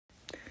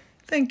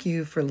Thank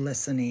you for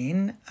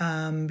listening.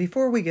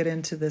 Before we get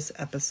into this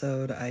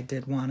episode, I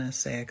did want to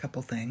say a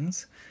couple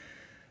things.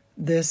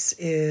 This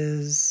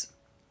is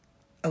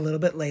a little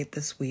bit late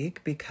this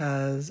week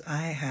because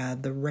I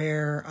had the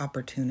rare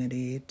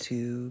opportunity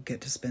to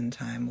get to spend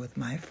time with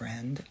my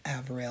friend,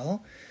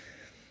 Avril.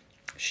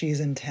 She's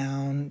in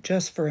town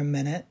just for a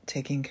minute,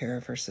 taking care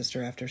of her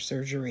sister after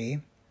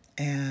surgery,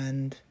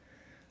 and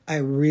I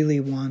really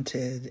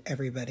wanted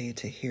everybody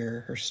to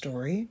hear her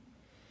story,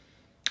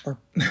 or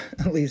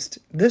at least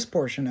this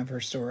portion of her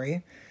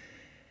story.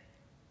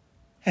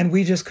 And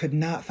we just could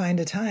not find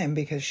a time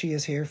because she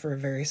is here for a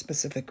very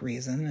specific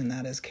reason, and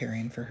that is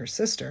caring for her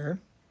sister.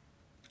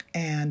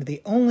 And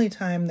the only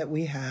time that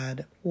we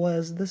had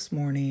was this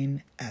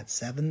morning at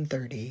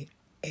 7:30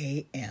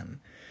 a.m.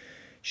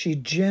 She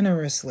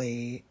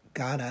generously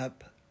got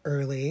up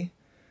early.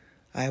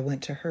 I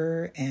went to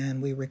her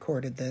and we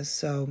recorded this,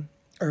 so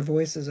our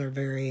voices are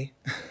very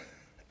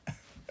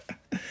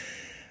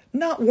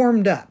not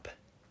warmed up.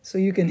 So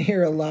you can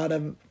hear a lot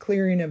of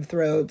clearing of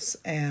throats,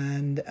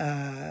 and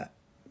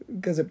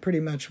because it pretty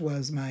much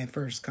was my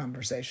first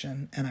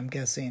conversation, and I'm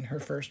guessing her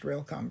first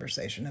real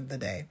conversation of the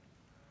day.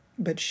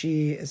 But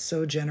she is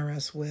so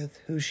generous with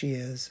who she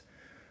is,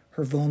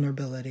 her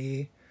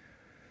vulnerability,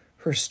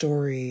 her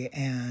story,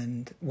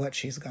 and what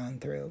she's gone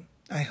through.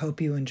 I hope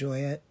you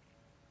enjoy it.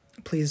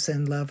 Please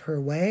send love her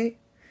way,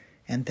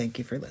 and thank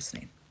you for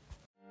listening.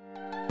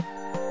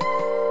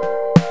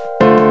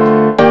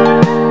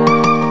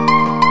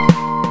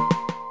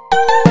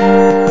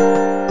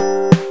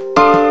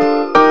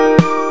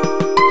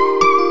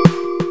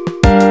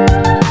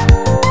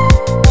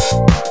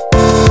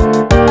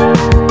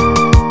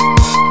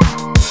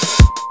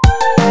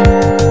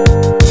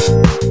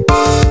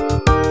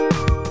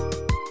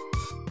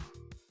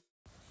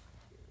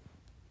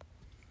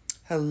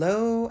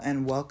 Hello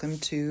and welcome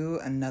to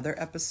another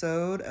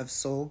episode of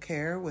Soul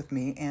Care with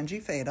me, Angie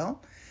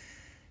Fatal,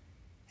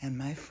 and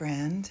my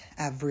friend,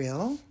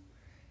 Avril.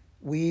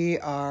 We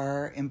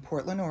are in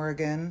Portland,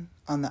 Oregon,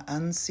 on the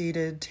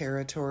unceded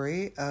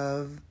territory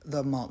of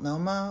the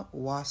Multnomah,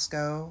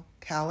 Wasco,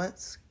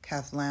 Cowlitz,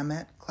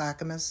 Cathlamet,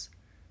 Clackamas,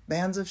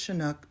 bands of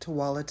Chinook,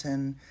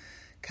 Tualatin,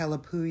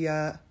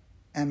 Kalapuya,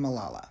 and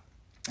Malala,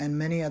 and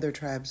many other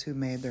tribes who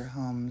made their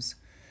homes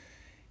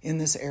in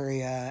this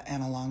area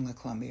and along the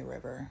Columbia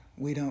River.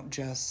 We don't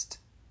just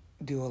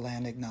do a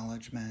land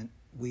acknowledgement.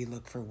 We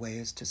look for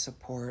ways to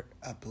support,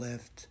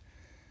 uplift,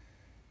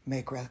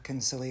 make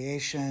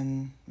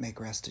reconciliation, make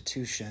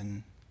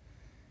restitution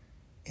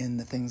in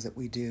the things that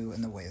we do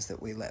and the ways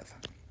that we live.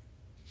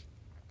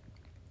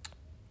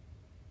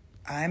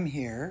 I'm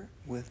here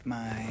with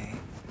my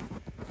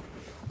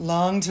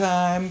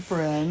longtime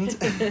friend,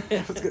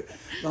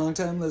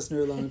 longtime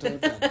listener, longtime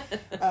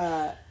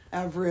friend,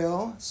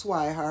 Avril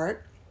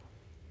Swihart.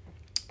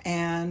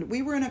 And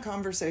we were in a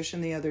conversation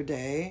the other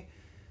day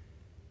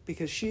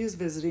because she is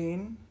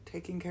visiting,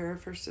 taking care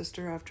of her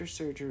sister after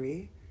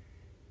surgery.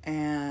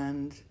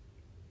 And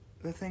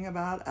the thing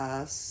about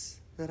us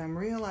that I'm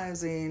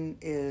realizing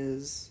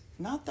is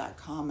not that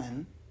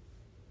common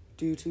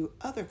due to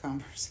other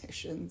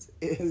conversations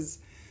is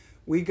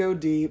we go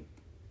deep,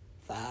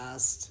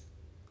 fast,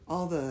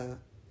 all the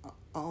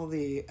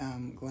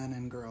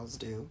Glennon girls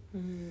do.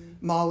 Mm-hmm.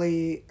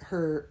 Molly,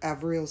 her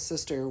Avril's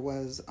sister,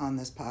 was on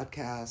this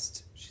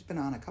podcast. She's been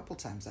on a couple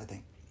times, I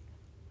think.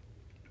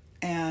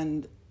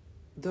 And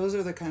those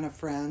are the kind of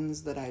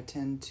friends that I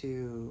tend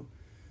to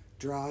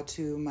draw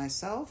to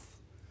myself,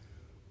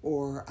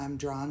 or I'm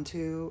drawn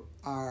to,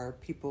 are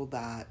people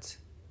that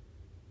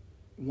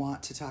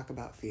want to talk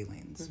about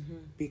feelings. Mm-hmm.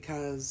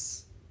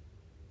 Because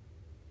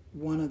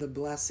one of the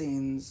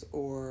blessings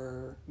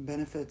or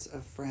benefits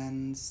of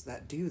friends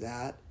that do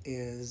that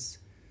is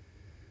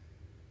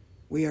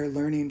we are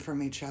learning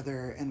from each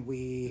other, and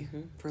we,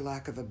 mm-hmm. for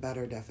lack of a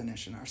better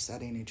definition, are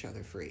setting each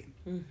other free.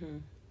 Mm-hmm.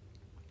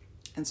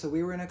 And so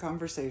we were in a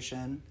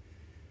conversation,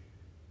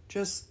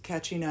 just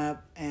catching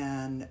up,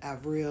 and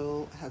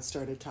Avril had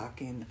started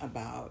talking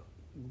about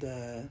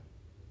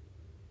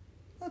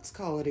let's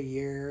call it a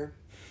year,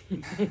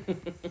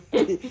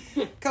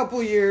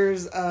 couple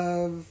years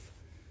of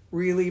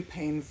really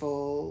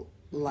painful,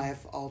 mm-hmm.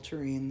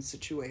 life-altering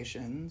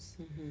situations.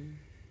 Mm-hmm.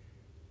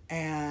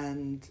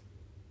 And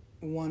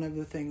one of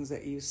the things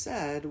that you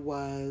said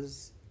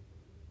was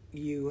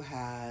you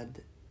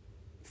had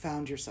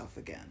found yourself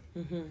again.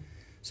 Mm-hmm.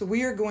 So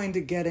we are going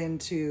to get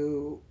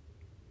into,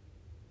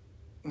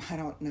 I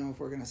don't know if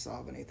we're going to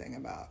solve anything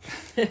about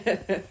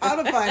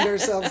how to find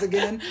ourselves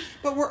again,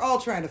 but we're all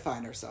trying to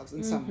find ourselves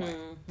in some way.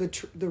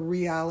 The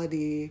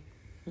reality,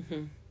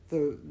 mm-hmm.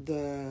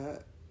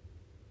 the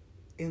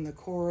in the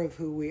core of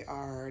who we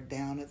are,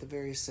 down at the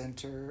very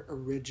center,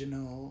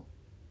 original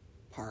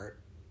part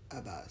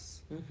of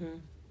us, mm-hmm.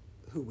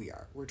 who we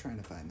are. We're trying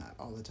to find that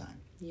all the time.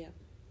 Yep.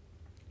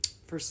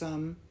 For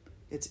some,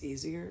 it's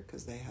easier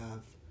because they have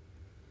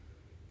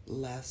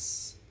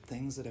less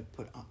things that have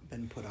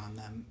been put on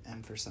them,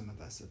 and for some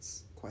of us,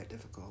 it's quite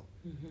difficult.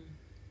 Mm-hmm.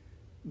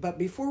 But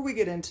before we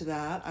get into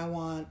that, I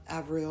want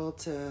Avril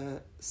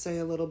to say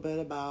a little bit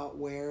about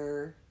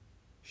where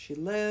she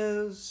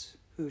lives,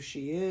 who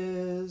she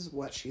is,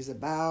 what she's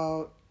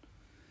about.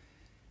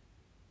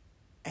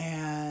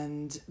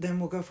 And then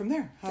we'll go from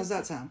there. How's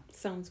that sound?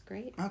 Sounds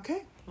great.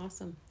 Okay.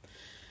 Awesome.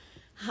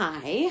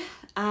 Hi.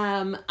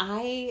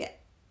 I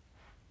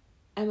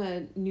am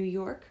a New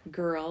York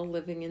girl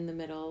living in the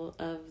middle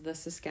of the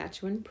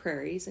Saskatchewan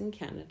prairies in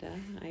Canada.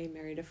 I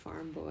married a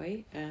farm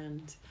boy,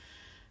 and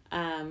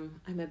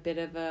I'm a bit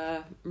of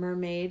a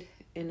mermaid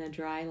in a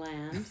dry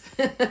land.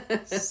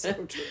 So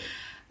true.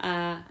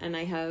 And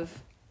I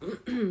have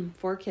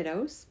 4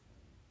 kiddos,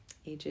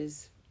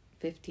 ages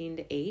 15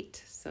 to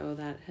 8. So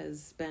that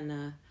has been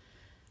a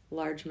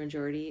large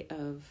majority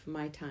of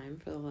my time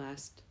for the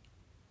last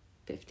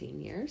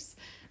 15 years.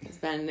 It's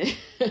been...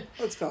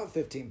 Let's call it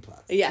 15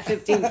 plus. Yeah,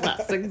 15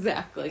 plus,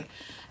 exactly.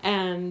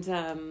 And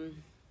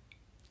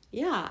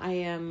I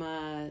am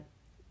a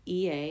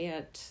EA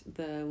at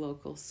the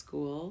local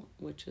school,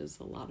 which is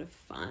a lot of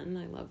fun.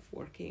 I love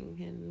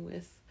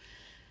working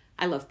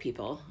I love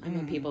people. I'm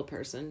a people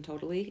person,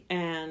 totally.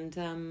 And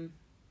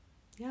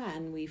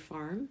and we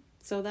farm.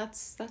 So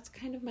that's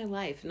kind of my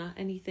life. Not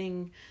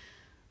anything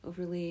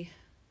overly...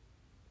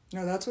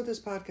 No, that's what this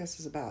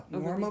podcast is about.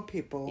 Normal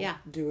people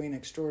doing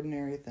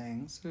extraordinary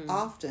things,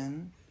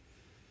 often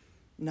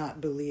not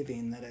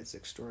believing that it's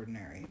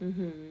extraordinary.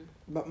 Mm-hmm.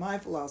 But my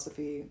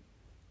philosophy,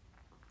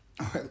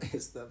 or at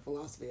least the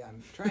philosophy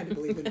I'm trying to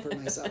believe in for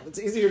myself, it's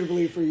easier to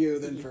believe for you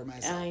than for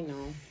myself. I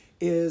know.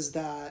 Is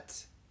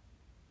that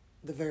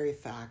the very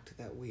fact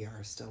that we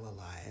are still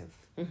alive,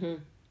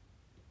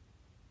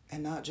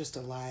 and not just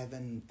alive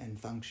and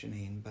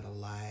functioning, but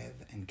alive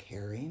and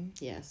caring.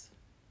 Yes.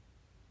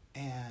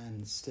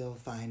 And still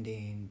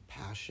finding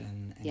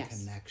passion and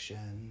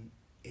connection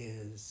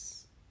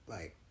is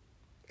like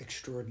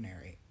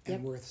extraordinary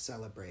and worth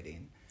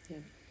celebrating.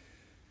 Yep.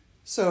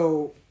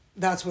 So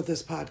that's what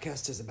this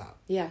podcast is about.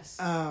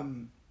 Yes.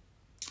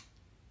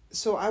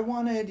 So I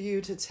wanted you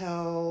to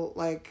tell,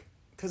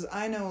 because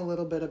I know a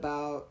little bit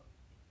about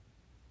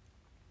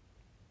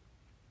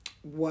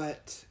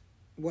what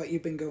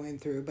you've been going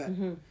through, but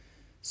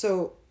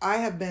so I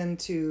have been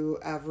to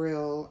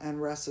Avril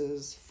and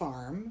Russ's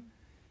farm.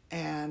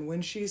 And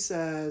when she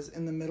says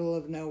in the middle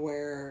of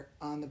nowhere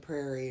on the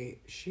prairie,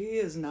 she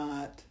is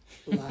not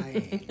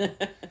lying.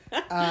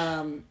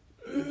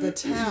 The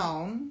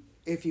town,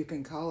 if you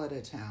can call it a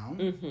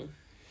town,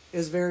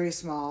 is very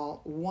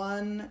small.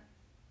 One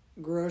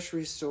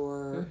grocery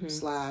store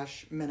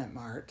 / Minute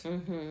Mart.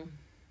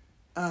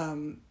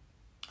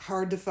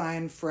 Hard to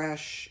find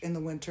fresh in the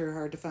winter,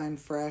 hard to find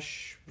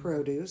fresh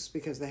produce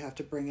because they have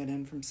to bring it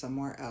in from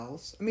somewhere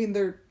else. I mean,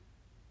 they're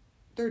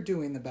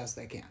doing the best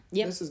they can.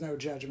 Yep. This is no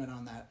judgment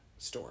on that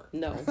store.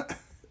 No.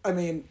 I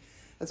mean,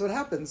 that's what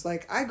happens.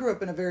 I grew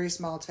up in a very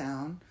small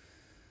town,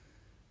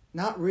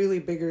 not really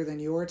bigger than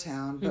your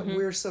town, but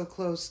we're so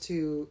close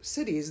to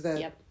cities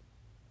that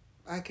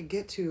I could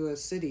get to a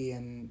city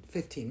in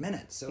 15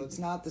 minutes, so it's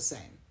not the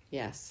same.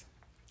 Yes.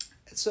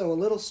 So a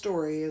little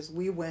story is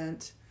we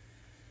went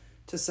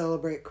to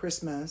celebrate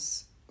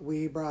Christmas.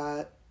 We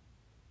brought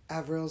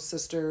Avril's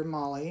sister,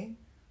 Molly.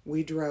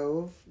 We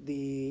drove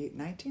the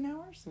 19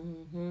 hours?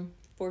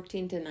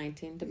 14 to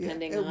 19,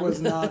 depending on... It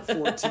was not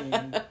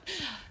 14.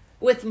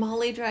 With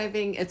Molly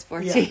driving, it's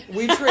 14. Yeah,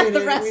 we traded.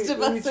 The rest of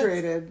us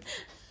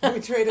We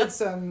traded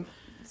some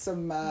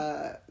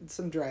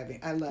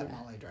driving. I let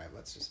Molly drive,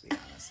 let's just be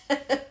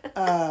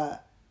honest.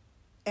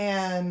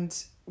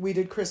 And we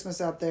did Christmas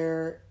out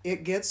there.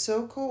 It gets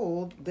so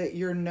cold that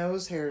your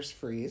nose hairs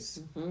freeze.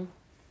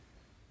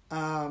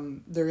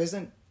 There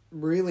isn't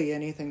really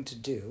anything to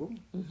do.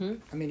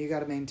 I mean, you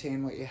got to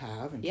maintain what you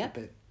have and keep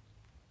it,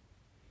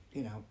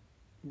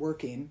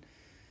 working.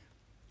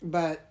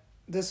 But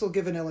this will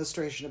give an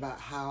illustration about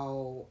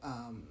how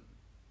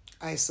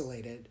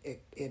isolated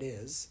it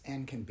is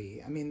and can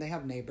be. I mean, they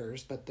have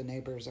neighbors, but the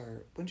neighbors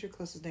are... When's your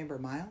closest neighbor? A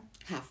mile?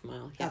 Half a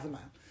mile. Half a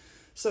mile.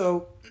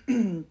 So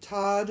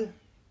Todd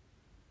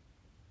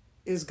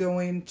is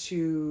going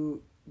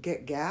to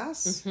get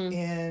gas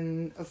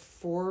in a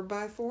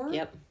 4x4.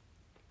 Yep.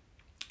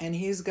 And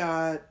he's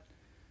got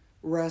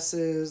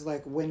Russ's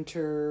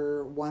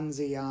winter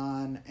onesie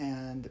on,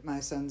 and my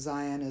son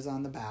Zion is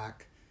on the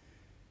back.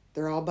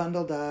 They're all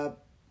bundled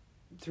up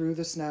through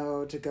the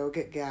snow to go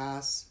get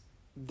gas.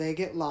 They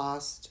get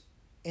lost,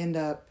 end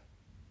up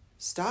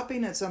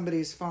stopping at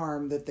somebody's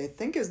farm that they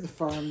think is the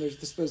farm they're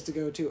supposed to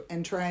go to,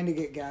 and trying to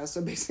get gas.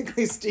 So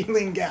basically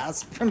stealing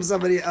gas from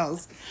somebody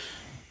else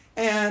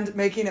and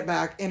making it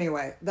back.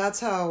 Anyway, that's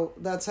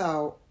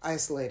how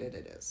isolated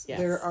it is. Yes.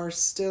 There are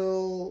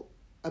still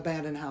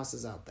abandoned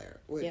houses out there,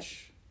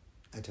 which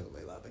I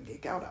totally love and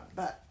geek out on.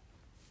 But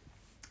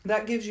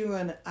that gives you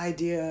an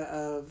idea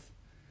of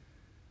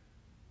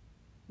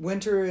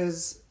winter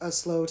is a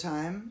slow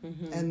time,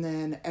 and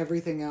then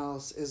everything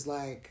else is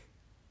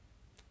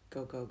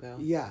go, go, go.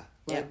 Yeah,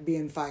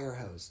 being fire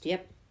hosed.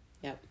 Yep.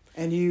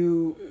 And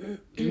you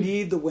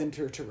need the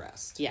winter to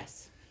rest.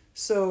 Yes.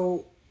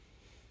 So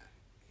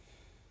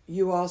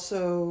you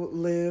also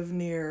live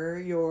near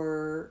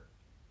your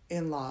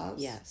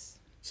in-laws. Yes.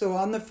 So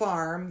on the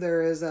farm,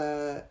 there is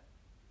the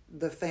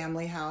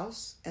family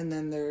house, and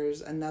then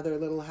there's another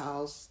little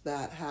house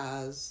that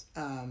has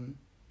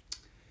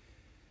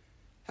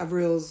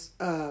Avril's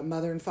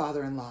mother and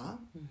father-in-law.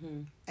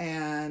 Mm-hmm.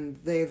 And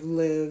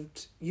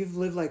you've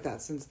lived like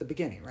that since the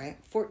beginning, right?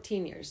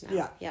 14 years now.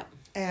 Yeah. Yep.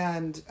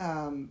 And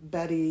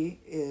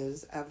Betty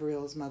is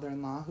Avril's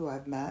mother-in-law, who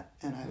I've met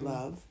and I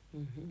love.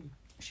 Mm-hmm.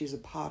 She's a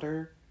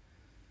potter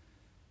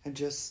and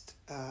just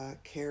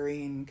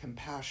caring,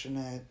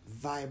 compassionate,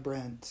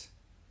 vibrant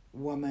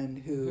woman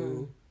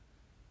who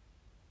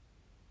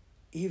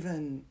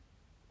even,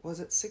 was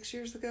it 6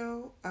 years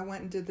ago? I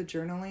went and did the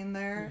journaling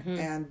there,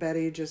 and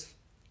Betty just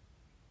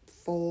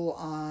full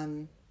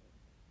on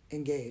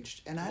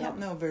engaged. And I don't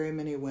know very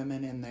many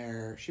women in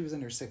there. She was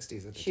in her 60s at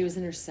the time. She was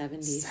in her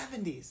 70s.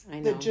 70s. I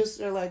know. That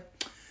just are like,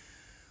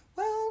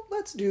 well,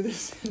 let's do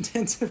this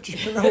intensive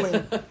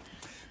journaling.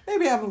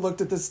 Maybe I haven't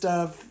looked at this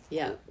stuff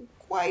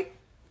quite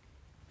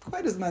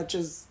as much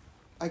as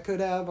I could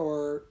have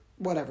or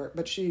whatever.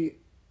 But she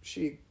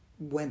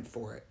went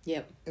for it.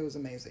 Yep. It was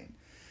amazing.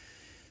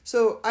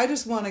 So I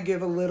just want to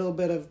give a little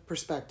bit of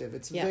perspective.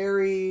 It's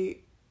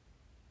very,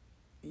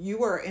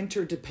 you are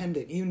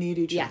interdependent. You need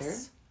each other.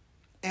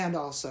 And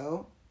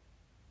also,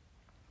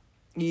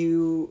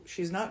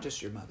 she's not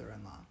just your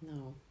mother-in-law.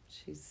 No,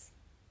 she's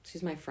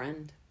my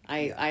friend.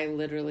 I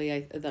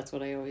literally, that's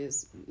what I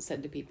always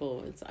said to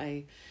people.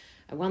 I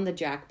won the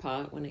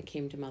jackpot when it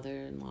came to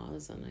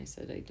mother-in-laws, and I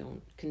said I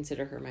don't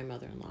consider her my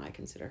mother-in-law. I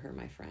consider her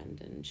my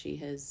friend, and she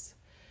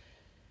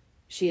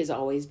has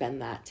always been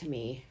that to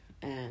me.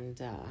 And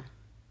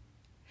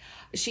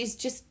she's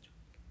just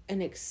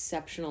an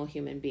exceptional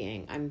human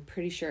being. I'm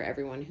pretty sure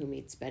everyone who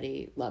meets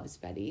Betty loves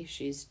Betty.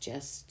 She's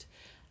just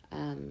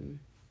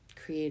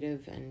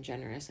creative and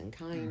generous and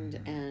kind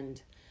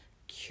and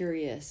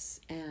curious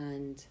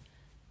and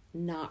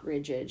not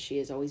rigid. She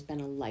has always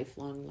been a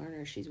lifelong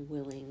learner. She's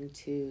willing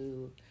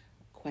to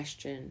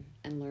question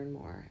and learn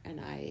more, and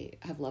I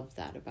have loved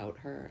that about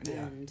her.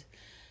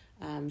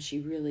 And she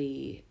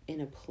really,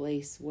 in a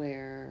place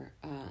where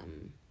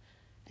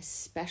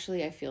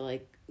especially I feel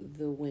like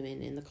the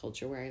women in the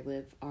culture where I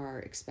live are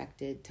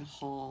expected to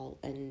haul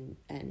and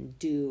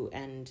do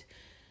and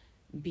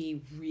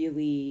be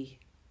really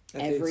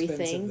at everything.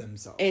 The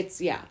expense of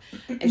themselves.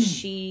 It's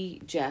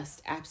she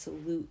just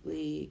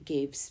absolutely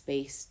gave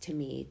space to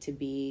me to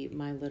be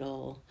my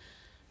little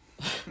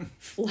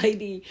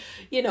flighty,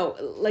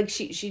 like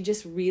she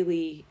just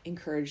really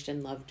encouraged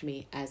and loved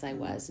me as I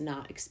was,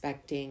 not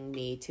expecting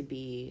me to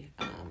be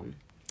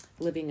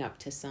living up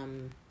to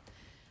some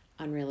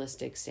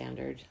unrealistic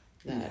standard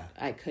that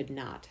I could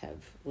not have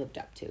lived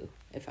up to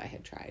if I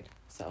had tried.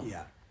 So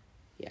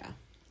yeah,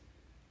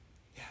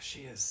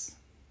 she is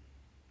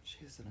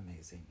an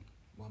amazing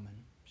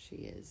woman. She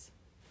is.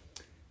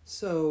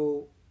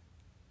 So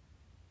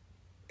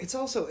it's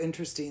also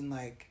interesting,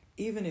 like,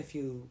 even if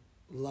you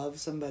love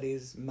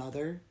somebody's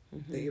mother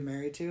that you're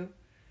married to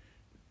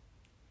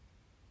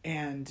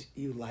and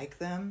you like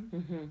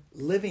them,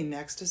 living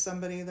next to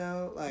somebody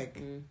though, like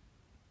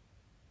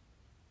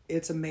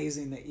it's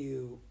amazing that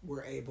you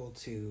were able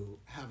to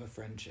have a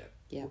friendship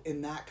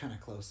in that kind of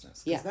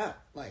closeness. Because that,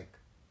 like,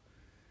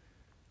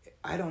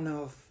 I don't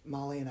know if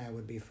Molly and I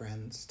would be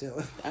friends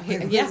still.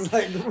 It was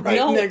like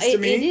next to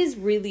me. It is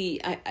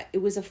really,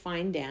 it was a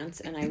fine dance,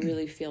 and I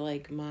really feel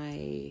like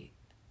my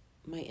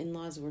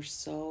in-laws were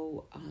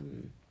so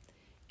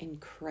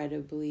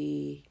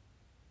incredibly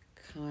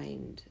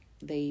kind.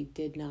 They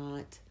did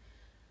not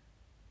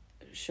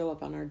show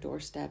up on our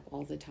doorstep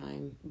all the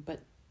time,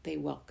 but they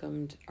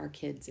welcomed our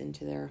kids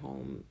into their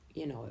home.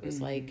 It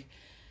was like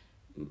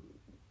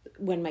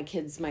when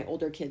my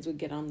older kids would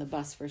get on the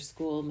bus for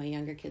school, my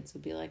younger kids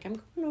would be like,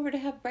 I'm going over to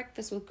have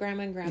breakfast with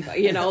Grandma and Grandpa.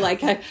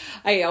 Like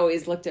I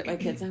always looked at my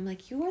kids and I'm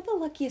like, you are the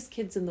luckiest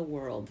kids in the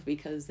world,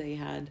 because they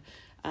had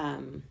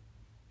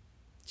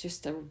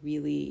just a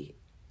really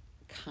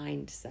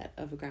kind set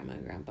of Grandma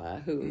and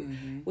Grandpa who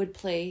would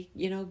play,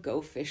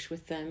 go fish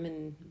with them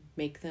and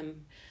make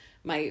them.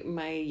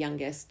 My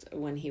youngest,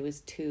 when he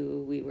was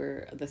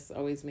 2, this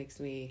always makes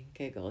me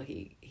giggle.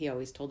 He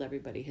always told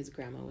everybody his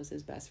grandma was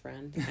his best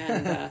friend.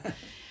 And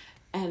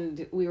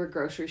and we were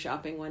grocery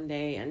shopping one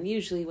day, and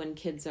usually when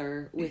kids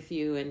are with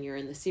you and you're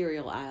in the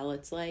cereal aisle,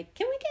 it's like,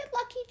 can we get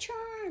Lucky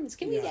Charms?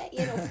 Can we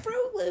get,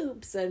 Fruit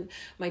Loops? And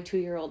my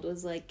 2-year-old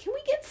was like, can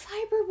we get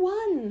Fiber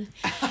One?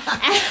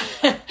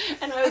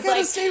 And I was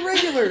gotta stay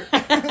regular.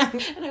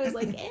 And I was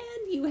like,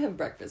 and you have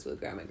breakfast with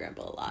Grandma and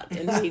Grandpa a lot.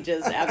 And he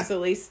just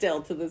absolutely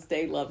still to this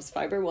day loves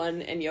Fiber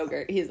One and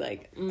yogurt. He's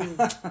like,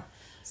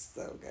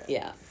 so good.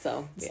 Yeah.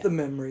 So it's the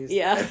memories.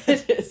 Yeah,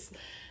 it is.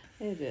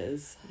 It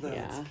is.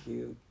 That's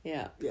cute.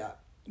 Yeah. Yeah.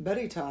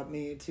 Betty taught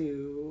me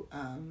to,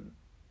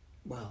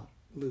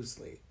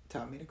 loosely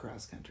taught me to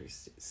cross country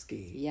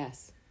ski.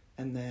 Yes.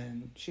 And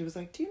then she was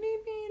like, do you need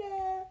me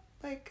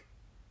to,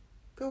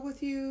 go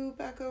with you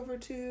back over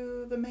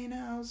to the main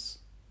house?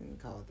 We didn't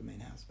call it the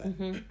main house, but...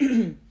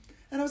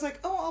 And I was like,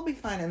 oh, I'll be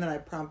fine. And then I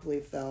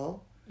promptly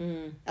fell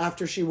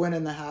after she went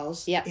in the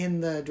house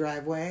in the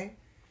driveway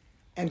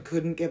and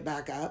couldn't get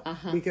back up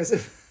because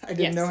if I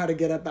didn't know how to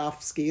get up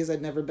off skis.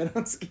 I'd never been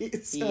on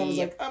skis. So I was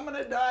like, I'm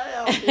going to die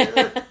out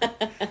here.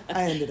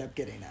 I ended up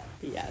getting up.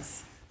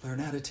 Yes. Learn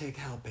how to take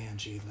help,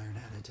 Angie. Learn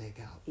how to take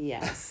help.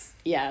 Yes.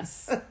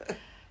 Yes.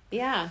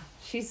 Yeah.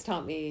 She's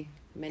taught me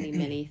many,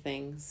 many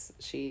things.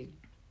 She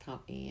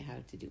taught me how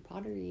to do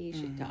pottery.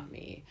 She taught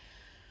me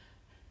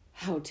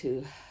how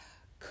to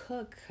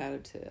cook, how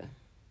to,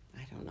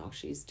 I don't know,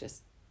 she's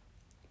just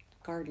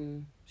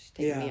garden. She's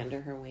taken me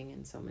under her wing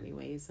in so many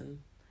ways. And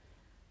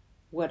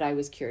what I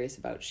was curious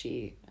about,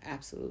 she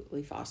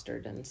absolutely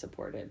fostered and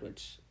supported,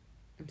 which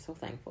I'm so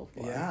thankful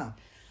for. Yeah.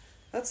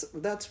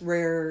 That's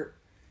rare,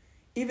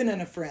 even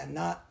in a friend.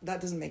 That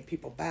doesn't make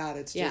people bad.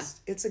 It's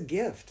just, it's a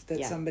gift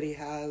that somebody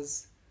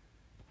has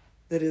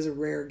that is a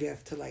rare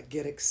gift to like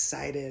get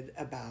excited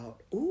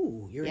about.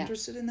 Ooh, you're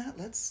interested in that?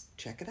 Let's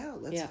check it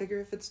out. Let's figure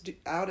if it's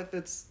if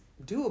it's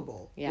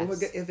doable.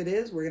 Yes. If it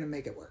is, we're going to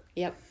make it work.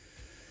 Yep.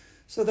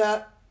 So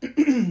that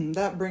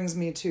that brings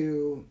me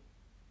to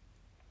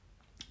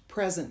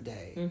present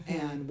day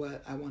and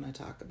what I want to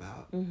talk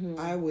about.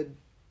 I would,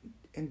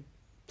 and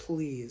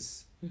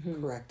please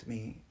correct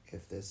me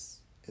if this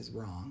is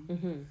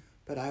wrong,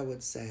 but I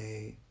would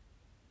say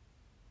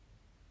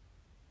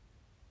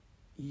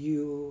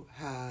you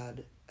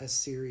had a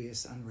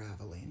serious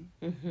unraveling,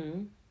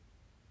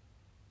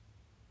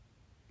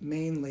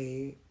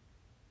 mainly,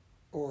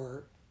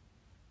 or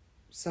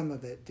some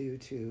of it due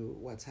to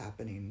what's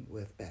happening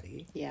with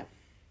Betty. Yep.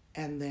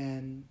 And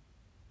then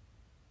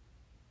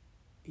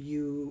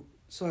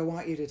so I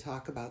want you to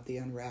talk about the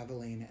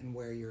unraveling and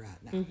where you're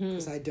at now,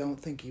 because I don't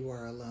think you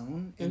are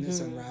alone in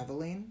this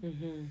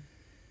unraveling.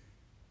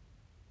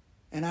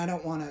 And I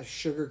don't want to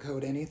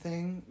sugarcoat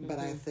anything, but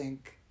I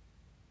think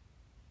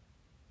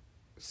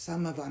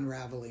some of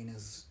unraveling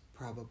is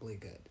probably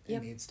good.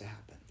 It needs to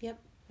happen. Yep,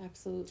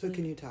 absolutely. So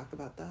can you talk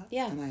about that?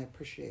 Yeah. And I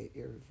appreciate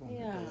your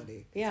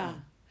vulnerability. Yeah.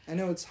 I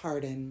know it's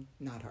hard and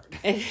not hard.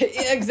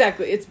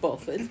 Exactly. It's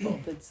both.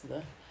 It's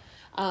the...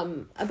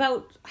 I'd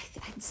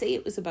say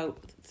it was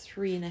about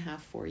 3.5,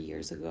 4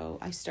 years ago,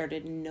 I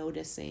started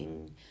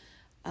noticing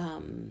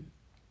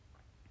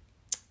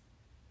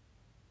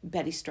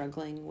Betty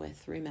struggling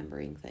with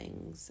remembering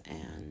things,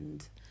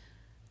 and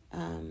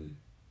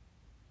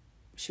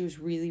she was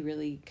really,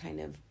 really kind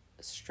of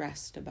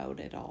stressed about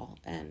it all.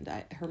 And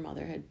her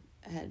mother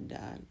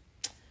had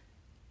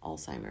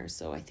Alzheimer's,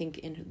 so I think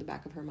in the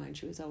back of her mind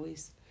she was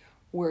always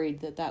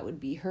worried that would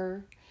be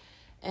her.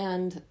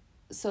 And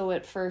so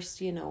at first,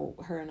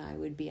 her and I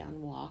would be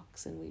on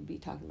walks and we'd be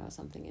talking about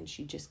something and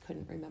she just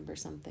couldn't remember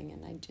something.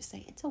 And I'd just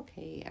say, it's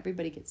okay.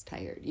 Everybody gets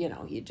tired.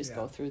 You just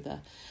go through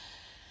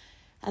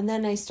and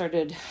then I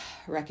started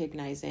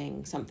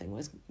recognizing something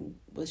was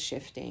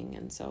shifting.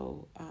 And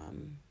so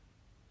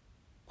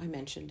I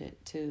mentioned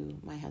it to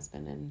my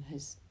husband and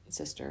his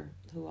sister,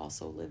 who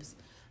also lives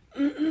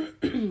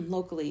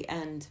locally.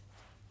 And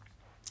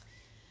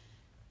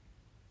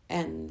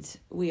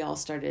we all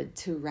started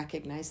to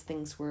recognize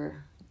things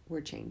were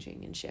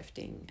changing and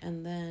shifting.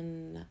 And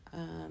then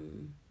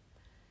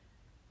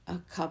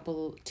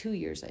 2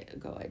 years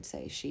ago, I'd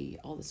say, she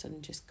all of a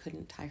sudden just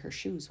couldn't tie her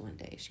shoes one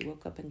day. She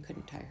woke up and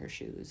couldn't tie her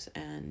shoes.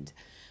 And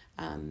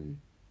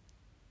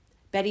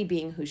Betty,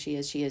 being who she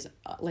is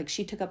like,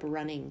 she took up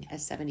running at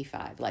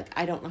 75. Like,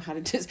 I don't know how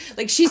to do,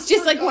 like, she's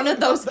just like one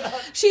of those,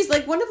 she's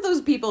like one of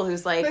those people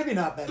who's like, maybe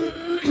not Betty.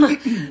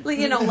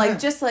 like,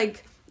 just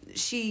like,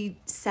 she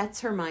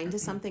sets her mind to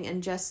something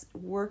and just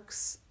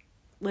works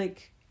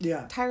like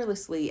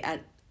tirelessly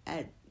at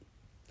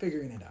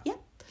figuring it out. Yep.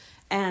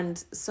 And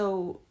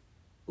so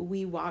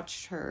we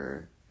watched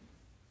her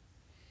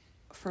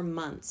for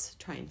months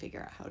try and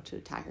figure out how to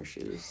tie her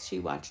shoes. She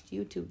watched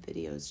YouTube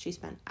videos. She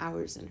spent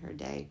hours in her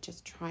day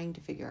just trying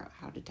to figure out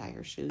how to tie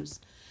her shoes.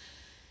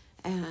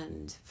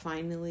 And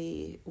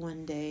finally,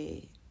 one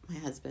day, my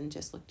husband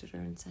just looked at her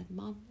and said,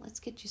 Mom, let's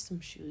get you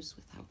some shoes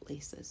without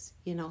laces.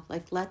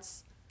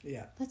 Let's,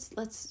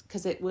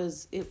 because it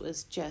was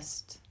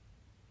just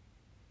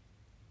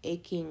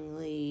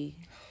achingly,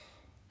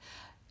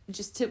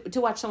 just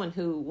to watch someone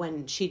who,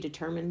 when she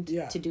determined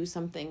to do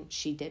something,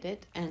 she did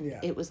it. And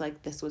it was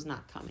like, this was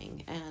not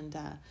coming. And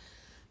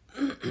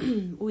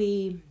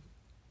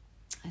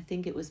I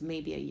think it was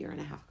maybe 1.5 years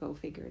ago,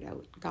 figured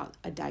out, got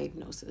a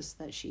diagnosis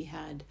that she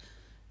had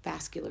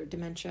vascular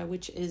dementia,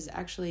 which is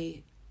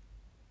actually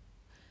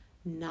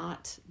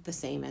not the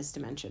same as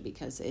dementia,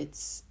 because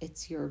it's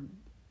you're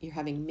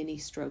having mini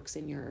strokes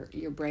in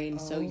your brain.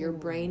 So your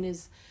brain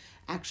is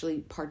actually,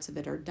 parts of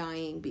it are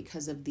dying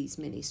because of these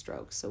mini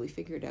strokes. So we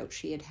figured out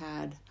she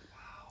had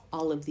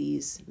all of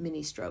these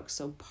mini strokes.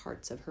 So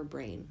parts of her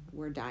brain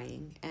were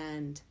dying.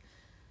 And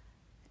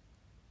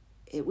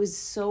it was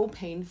so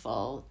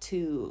painful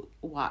to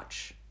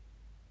watch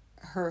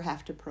her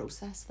have to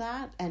process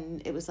that.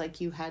 And it was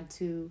like you had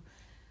to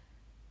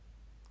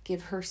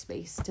give her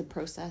space to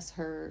process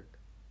her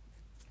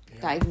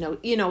diagnose.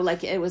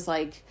 Like, it was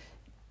like,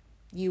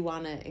 you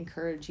want to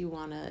encourage, you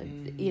want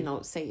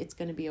to, say it's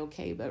going to be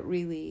okay, but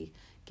really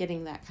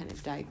getting that kind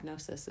of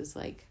diagnosis is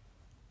like,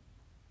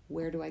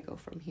 where do I go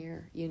from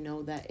here? You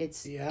know that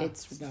it's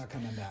not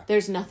coming back.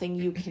 There's nothing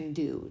you can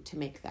do to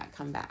make that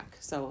come back.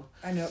 So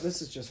I know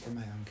this is just for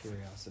my own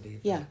curiosity.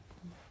 Yeah.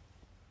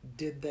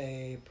 Did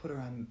they put her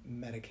on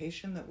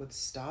medication that would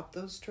stop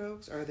those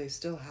strokes, or are they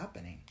still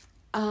happening?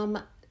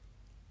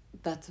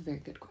 That's a very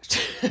good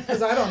question.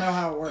 Because I don't know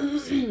how it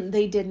works.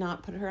 They did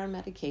not put her on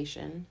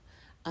medication.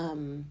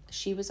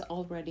 She was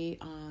already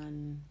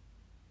on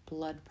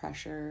blood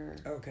pressure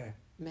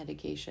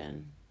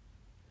medication.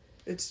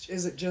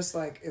 Is it just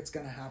like it's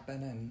going to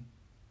happen? And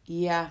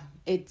yeah,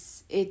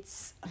 it's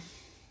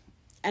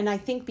and I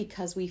think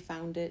because we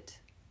found it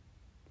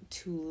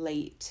too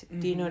late.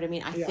 Do you know what I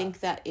mean? I think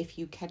that if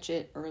you catch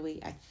it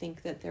early, I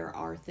think that there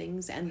are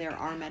things and there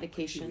are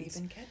medications. You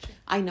even catch it?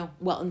 I know.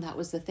 Well, and that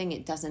was the thing.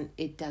 It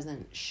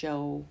doesn't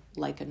show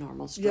like a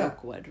normal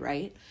stroke would,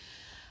 right?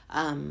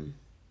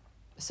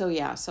 So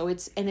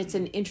it's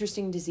an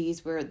interesting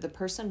disease where the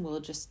person will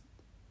just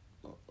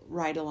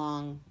ride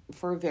along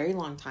for a very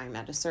long time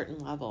at a certain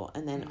level,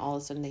 and then all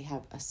of a sudden they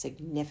have a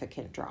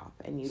significant drop,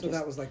 and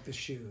that was like the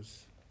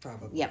shoes,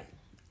 probably. Yep.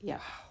 Wow.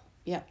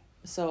 Yep.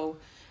 So,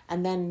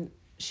 and then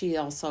she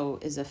also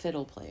is a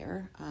fiddle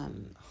player. I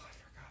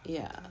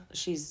forgot.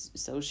 She's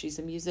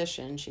a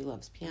musician. She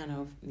loves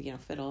piano,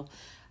 fiddle,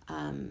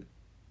 and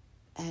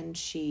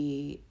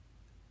she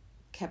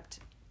kept.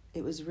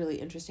 It was really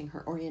interesting.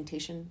 Her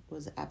orientation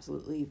was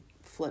absolutely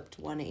flipped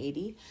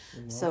 180.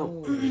 Whoa.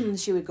 So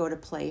she would go to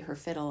play her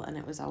fiddle, and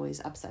it was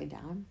always upside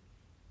down.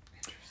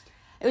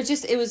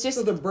 Interesting. It was just.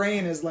 So the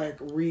brain is like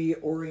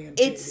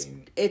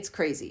reorientating. It's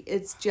crazy.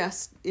 It's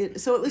just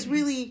so it was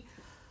really.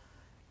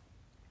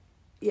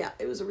 Yeah,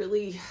 it was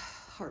really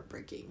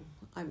heartbreaking.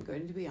 I'm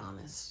going to be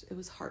honest. It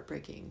was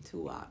heartbreaking to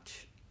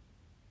watch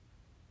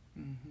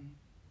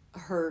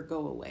her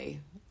go away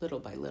little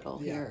by little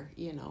here,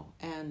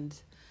 and.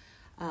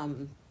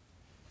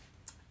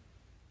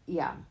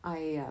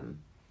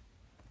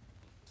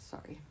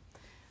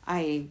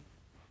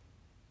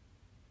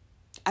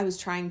 I was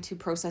trying to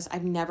process.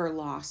 I've never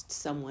lost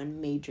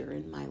someone major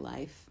in my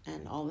life,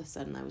 and all of a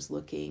sudden I was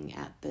looking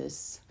at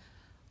this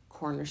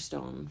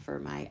cornerstone for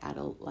my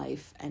adult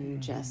life and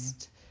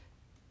just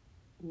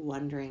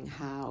wondering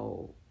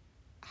how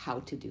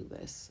to do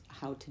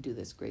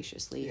this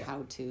graciously,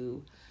 how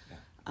to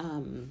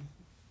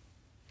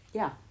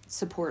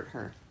support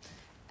her.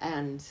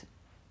 And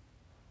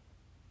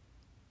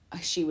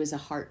she was a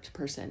heart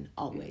person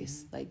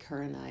always. Like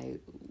her and I,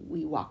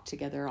 we walked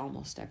together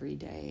almost every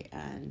day,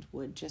 and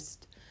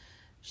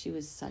she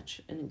was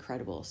such an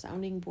incredible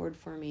sounding board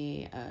for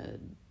me,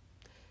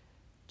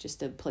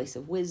 just a place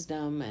of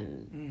wisdom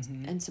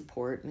and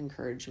support and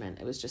encouragement.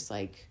 It was just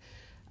like,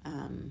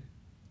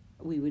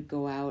 we would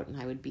go out and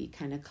I would be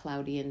kind of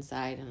cloudy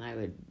inside, and I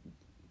would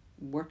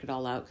work it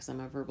all out because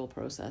I'm a verbal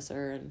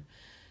processor,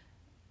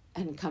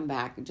 and come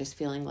back just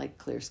feeling like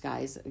clear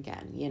skies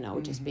again,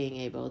 just being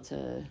able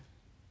to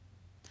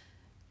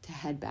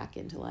head back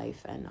into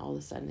life. And all of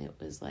a sudden it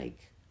was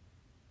like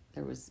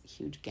there was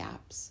huge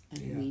gaps,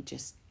 and we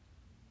just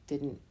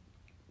didn't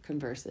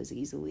converse as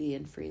easily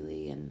and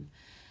freely. And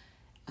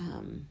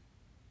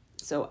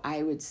so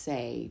I would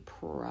say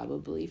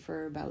probably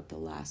for about the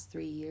last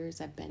 3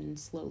 years I've been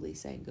slowly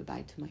saying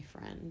goodbye to my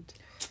friend,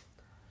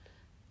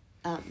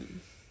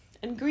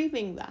 and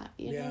grieving that,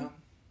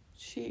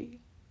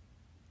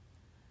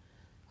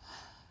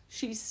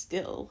 she's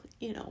still,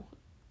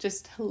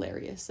 just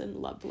hilarious and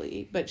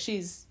lovely, but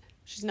she's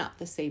not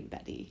the same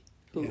Betty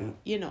who,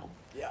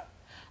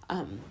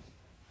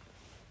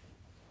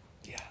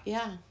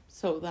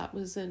 so that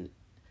was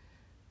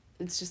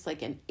it's just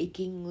like an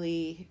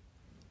achingly,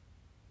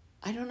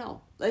 I don't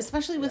know,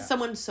 especially with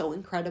someone so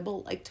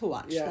incredible, like to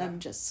watch them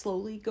just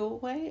slowly go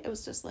away. It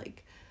was just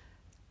like,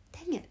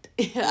 dang it.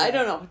 I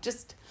don't know,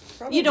 just,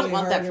 probably you don't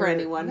want that for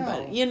anyone,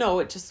 but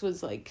it just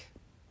was like.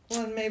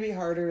 Well, and maybe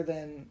harder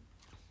than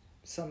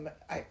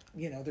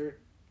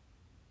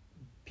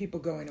people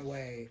going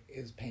away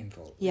is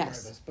painful.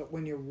 Regardless. Yes. But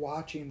when you're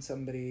watching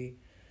somebody,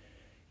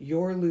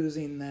 you're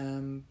losing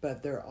them,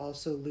 but they're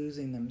also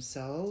losing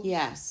themselves.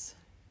 Yes.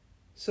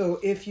 So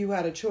if you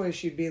had a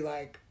choice, you'd be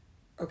like,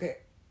 okay,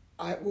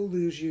 I will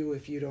lose you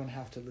if you don't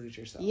have to lose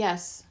yourself.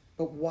 Yes.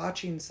 But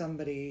watching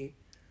somebody,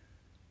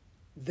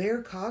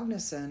 they're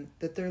cognizant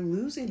that they're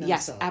losing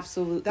themselves. Yes,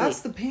 absolutely.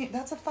 That's the pain.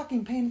 That's a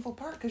fucking painful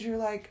part, because you're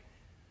like,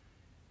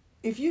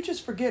 if you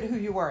just forget who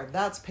you are,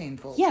 that's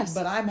painful. Yes.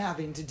 But I'm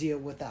having to deal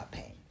with that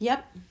pain.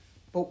 Yep.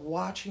 But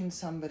watching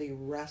somebody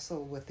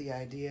wrestle with the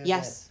idea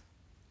that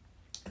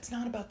it's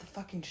not about the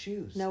fucking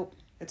shoes. Nope.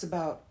 It's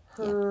about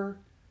her. Yep.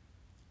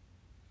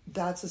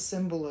 That's a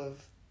symbol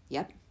of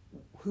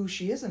who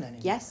she isn't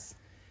anymore. Yes.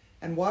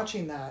 And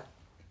watching that,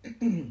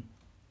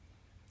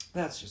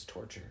 that's just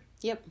torture.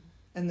 Yep.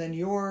 And then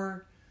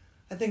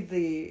I think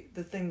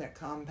the thing that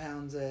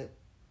compounds it,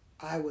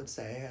 I would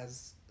say,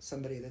 as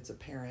somebody that's a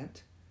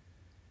parent,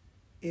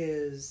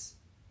 is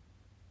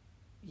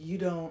you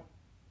don't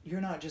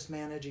you're not just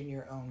managing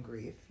your own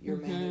grief, you're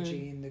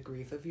managing the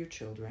grief of your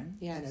children.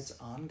 Yes. And it's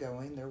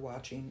ongoing. They're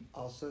watching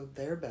also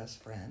their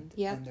best friend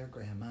Yep. and their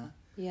grandma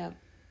Yep.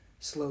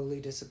 slowly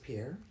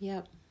disappear.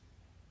 Yep.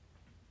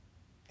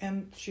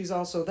 And she's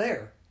also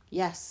there.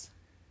 Yes.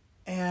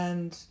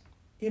 And,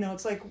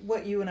 it's like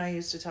what you and I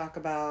used to talk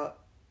about,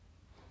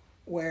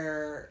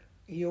 where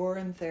you're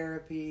in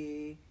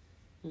therapy,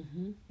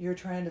 you're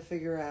trying to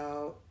figure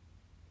out,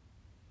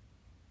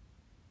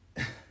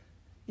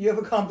 you have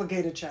a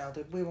complicated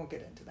childhood. We won't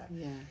get into that.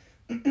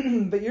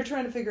 Yeah. But you're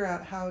trying to figure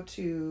out how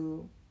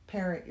to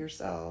parent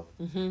yourself.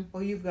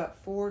 Well, you've got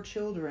 4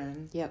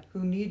 children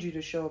who need you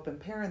to show up and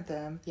parent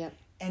them. Yep.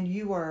 And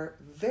you are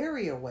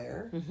very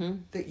aware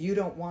that you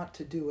don't want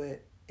to do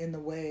it in the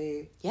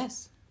way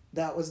Yes.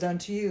 that was done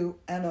to you,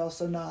 and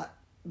also not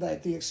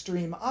like the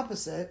extreme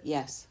opposite.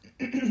 Yes.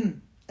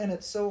 And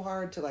it's so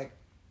hard to like,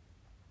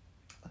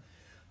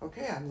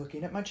 okay, I'm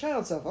looking at my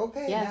child self.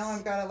 Okay, Yes. now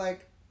I've got to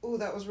like, ooh,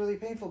 that was really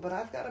painful, but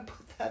I've got to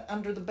put that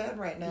under the bed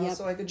right now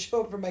so I can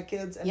show up for my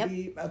kids and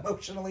be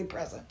emotionally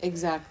present.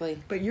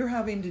 Exactly. But you're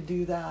having to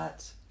do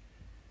that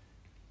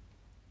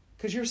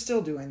because you're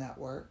still doing that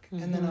work.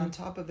 And then on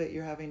top of it,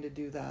 you're having to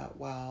do that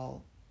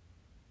while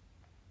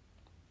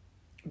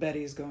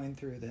Betty's going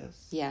through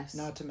this. Yes.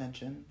 Not to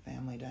mention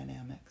family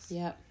dynamics.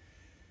 Yep.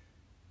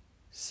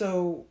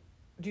 So,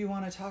 do you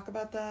want to talk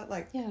about that?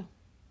 Like, Yeah.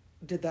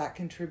 did that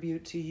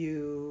contribute to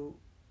you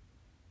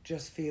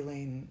just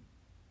feeling,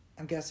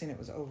 I'm guessing it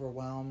was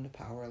overwhelmed,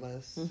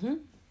 powerless?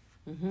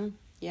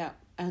 Yeah.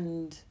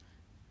 And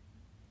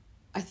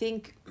I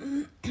think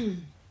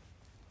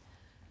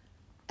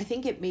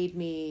it made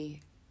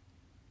me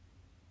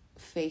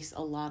face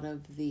a lot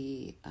of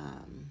the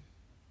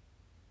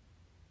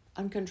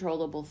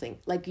uncontrollable thing.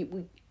 Like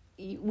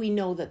we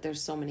know that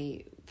there's so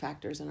many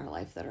factors in our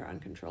life that are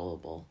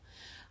uncontrollable.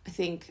 I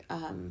think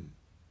I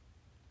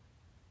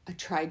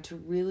tried to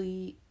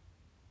really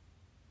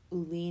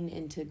lean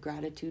into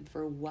gratitude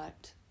for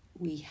what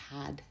we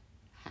had,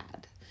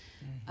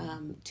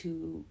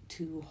 to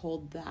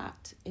hold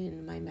that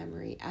in my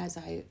memory as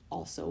I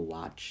also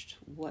watched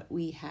what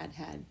we had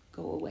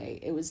go away.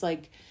 It was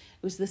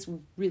this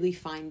really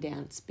fine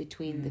dance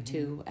between the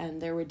two,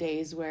 and there were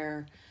days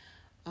where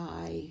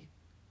I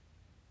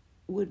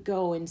would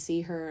go and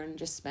see her and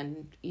just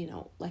spend,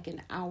 like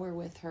an hour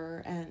with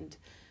her, and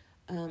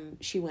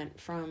she went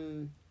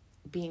from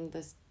being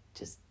this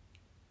just,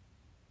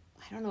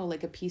 I don't know,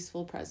 like a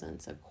peaceful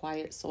presence, a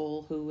quiet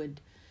soul who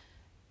would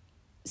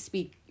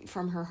speak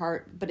from her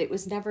heart, but it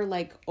was never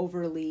like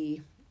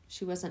overly,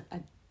 she wasn't a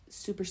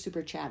super,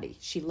 super chatty.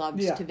 She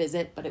loved to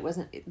visit, but it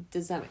wasn't,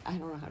 I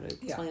don't know how to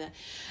explain that.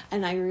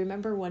 And I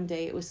remember one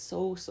day it was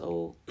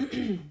so,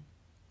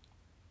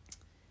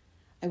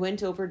 I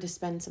went over to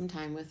spend some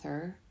time with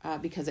her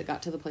because it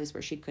got to the place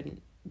where she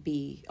couldn't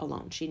be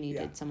alone. She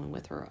needed someone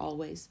with her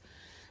always.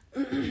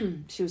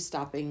 She was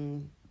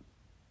stopping,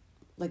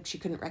 like she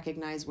couldn't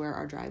recognize where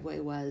our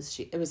driveway was.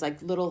 It was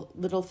like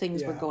little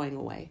things were going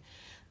away.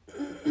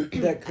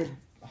 That could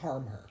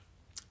harm her.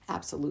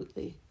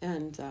 Absolutely.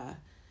 And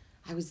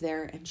I was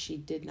there, and she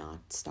did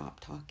not stop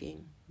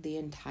talking the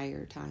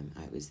entire time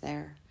I was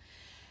there.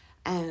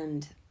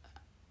 And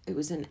it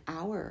was an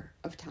hour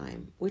of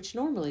time, which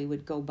normally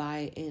would go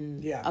by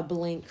in a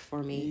blink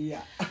for me.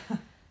 Yeah.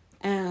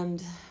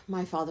 And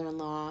my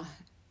father-in-law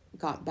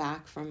got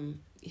back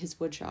from his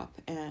wood shop,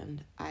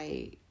 and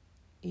I,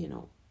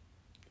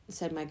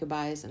 said my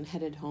goodbyes and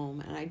headed home,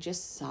 and I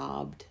just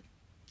sobbed.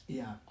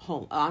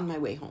 Home on my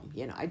way home.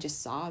 I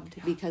just sobbed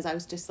because I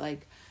was just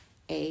like,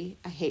 I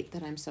hate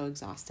that I'm so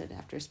exhausted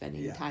after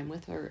spending time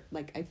with her.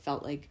 Like I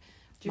felt like,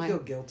 do you feel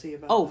guilty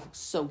about that?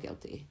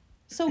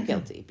 So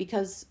guilty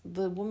because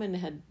the woman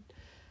had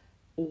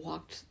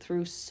walked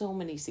through so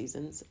many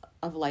seasons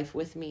of life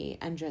with me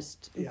and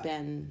just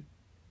been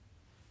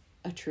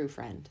a true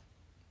friend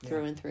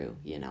through and through,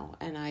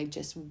 and I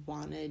just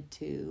wanted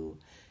to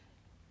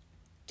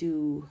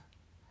do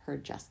her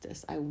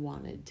justice. I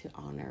wanted to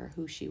honor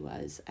who she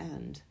was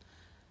and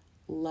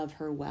love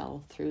her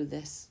well through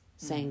this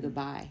saying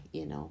goodbye,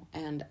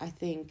 and I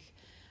think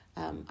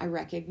I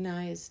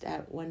recognized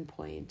at one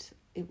point,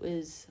 it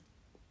was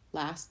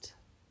last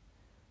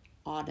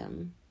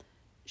autumn,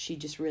 she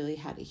just really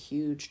had a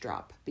huge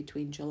drop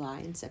between July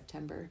and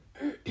September.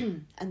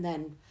 And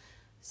then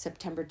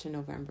September to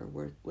November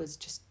was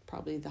just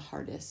probably the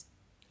hardest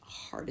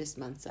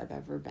months I've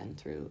ever been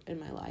through in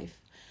my life.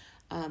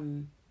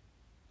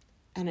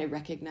 And I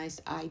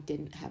recognized I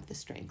didn't have the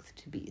strength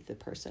to be the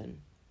person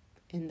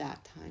in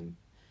that time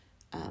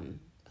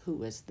who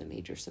was the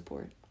major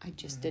support. I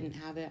just didn't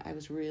have it. I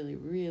was really,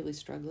 really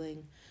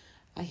struggling.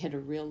 I hit a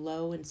real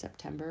low in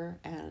September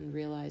and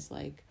realized,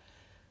 like,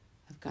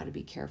 I've got to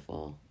be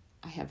careful.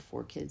 I have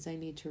 4 kids I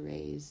need to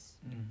raise.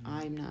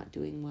 I'm not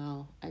doing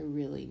well. I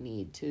really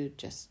need to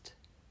just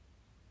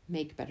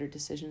make better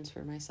decisions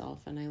for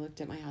myself. And I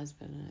looked at my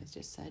husband and I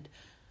just said,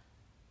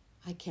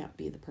 I can't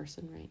be the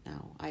person right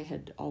now. I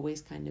had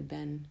always kind of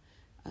been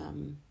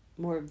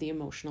more of the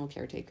emotional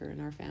caretaker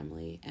in our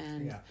family.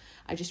 And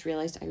I just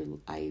realized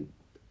I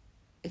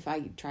if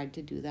I tried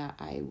to do that,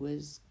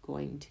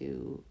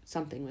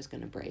 something was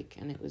going to break,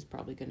 and it was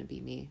probably going to be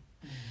me.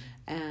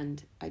 Mm-hmm.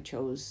 And I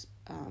chose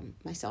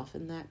myself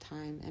in that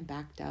time and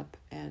backed up,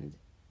 and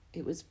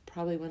it was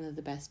probably one of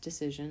the best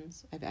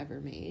decisions I've ever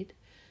made.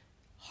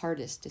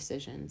 Hardest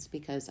decisions,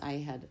 because I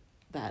had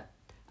that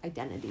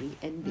identity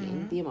in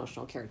being the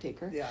emotional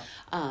caretaker. Yeah.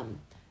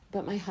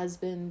 But my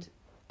husband,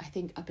 I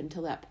think up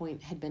until that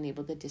point, had been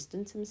able to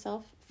distance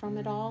himself from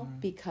it all,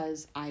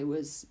 because I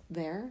was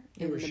there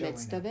in the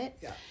midst of it.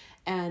 Yeah.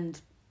 And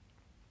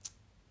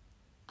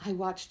I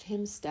watched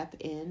him step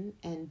in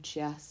and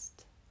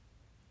just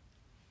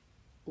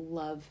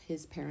love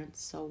his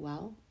parents so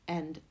well,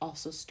 and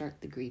also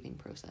start the grieving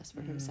process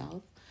for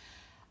himself.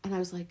 And I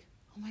was like,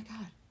 oh my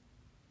God.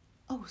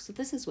 Oh, so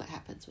this is what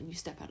happens when you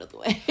step out of the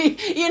way.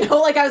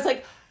 I was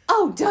like,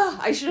 oh, duh,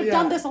 I should have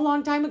done this a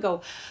long time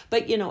ago.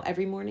 But,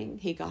 every morning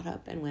he got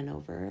up and went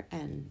over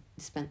and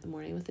spent the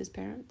morning with his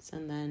parents.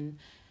 And then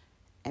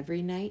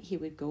every night he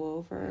would go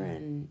over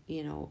and,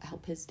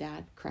 help his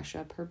dad crush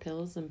up her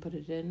pills and put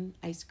it in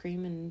ice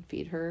cream and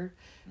feed her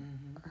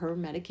her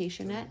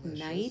medication at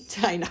night.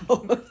 I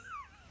know.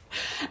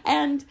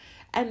 And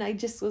I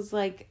just was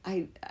like,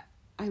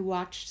 I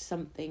watched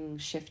something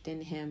shift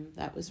in him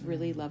that was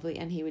really lovely.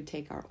 And he would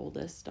take our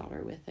oldest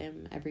daughter with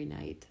him every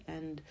night.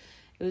 And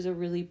it was a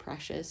really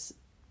precious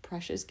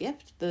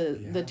gift.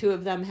 The two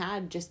of them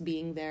had, just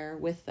being there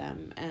with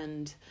them.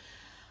 And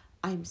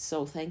I'm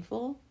so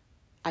thankful.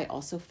 I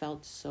also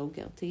felt so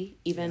guilty,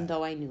 even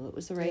though I knew it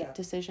was the right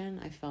decision.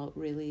 I felt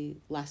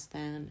really less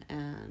than,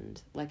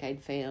 and like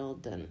I'd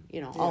failed, and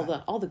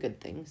all the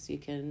good things you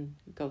can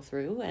go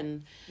through.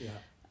 And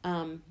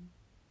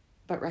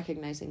but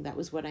recognizing that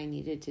was what I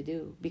needed to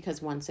do,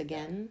 because once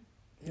again,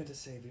 you had to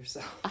save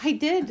yourself. I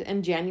did.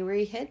 And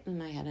January hit,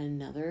 and I had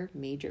another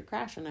major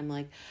crash. And I'm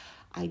like,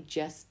 I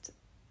just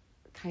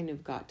kind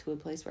of got to a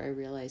place where I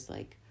realized,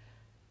 like,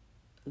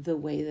 the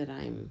way that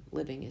I'm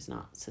living is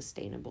not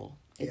sustainable.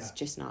 It's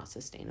just not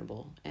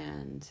sustainable.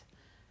 And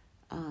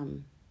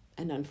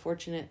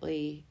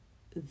unfortunately,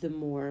 the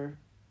more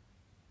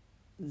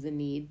the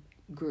need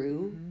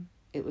grew,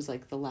 it was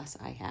like the less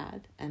I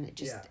had. And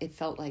it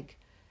felt like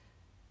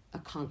a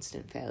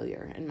constant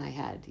failure in my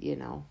head,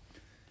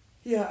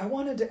 Yeah, I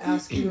wanted to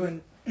ask you,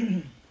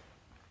 and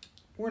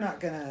we're not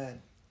going to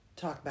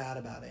talk bad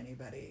about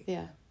anybody.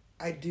 Yeah.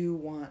 I do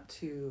want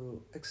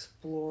to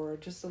explore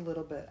just a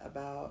little bit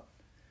about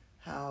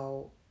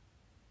how,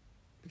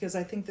 because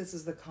I think this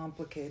is the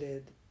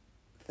complicated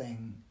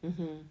thing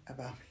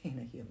about being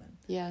a human.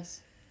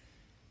 Yes.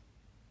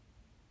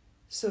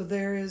 So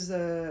there is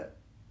a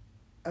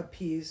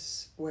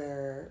piece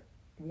where,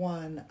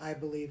 one, I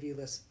believed you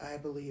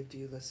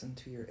listen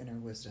to your inner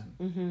wisdom.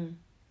 Mm-hmm.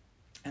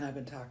 And I've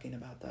been talking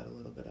about that a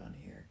little bit on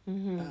here.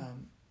 Mm-hmm.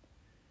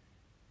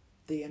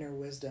 The inner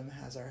wisdom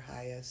has our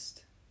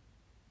highest,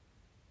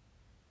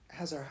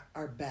 has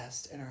our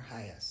best and our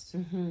highest.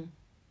 Mm-hmm.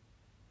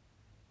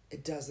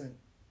 It doesn't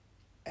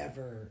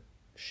ever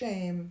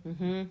shame.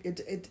 Mm-hmm.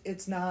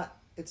 It's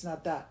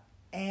not that.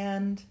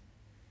 And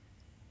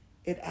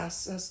it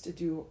asks us to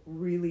do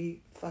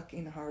really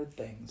fucking hard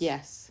things.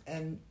 Yes.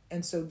 And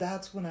so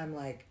that's when I'm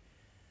like,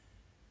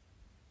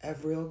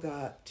 Avril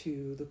got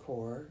to the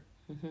core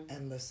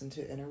and listened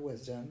to inner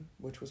wisdom,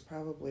 which was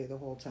probably the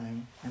whole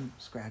time I'm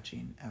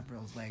scratching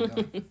Avril's leg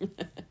going,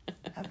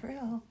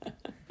 Avril,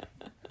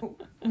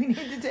 we need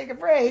to take a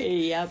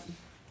break. Yep.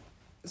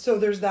 So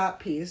there's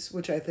that piece,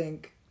 which I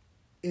think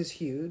is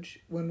huge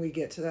when we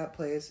get to that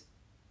place.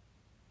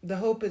 The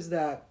hope is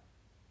that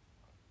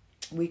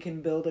we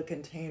can build a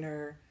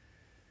container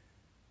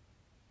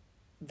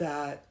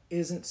that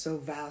isn't so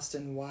vast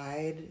and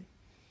wide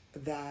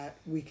that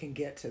we can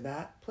get to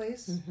that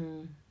place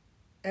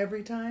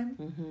every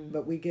time,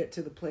 but we get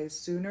to the place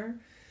sooner.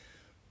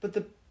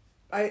 But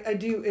I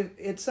do,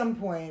 at some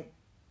point,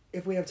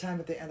 if we have time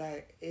at the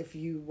end, if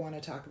you want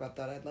to talk about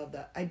that, I'd love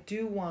that. I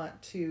do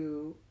want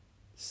to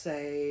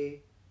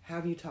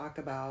have you talk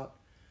about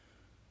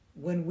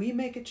when we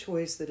make a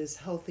choice that is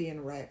healthy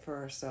and right for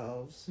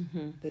ourselves,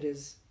 that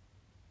is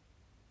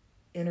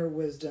inner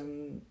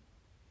wisdom,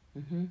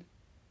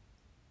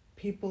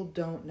 people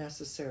don't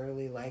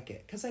necessarily like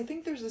it. Because I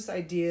think there's this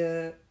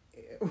idea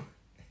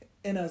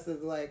in us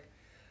that's like,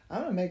 I'm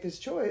going to make this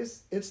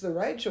choice. It's the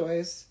right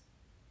choice.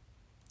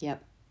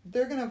 Yep.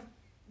 They're going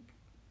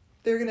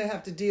to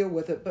have to deal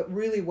with it. But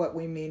really what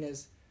we mean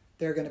is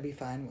they're going to be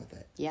fine with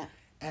it. Yeah.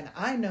 And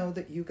I know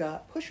that you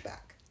got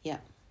pushback. Yeah.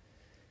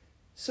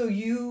 So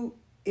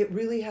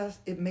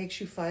it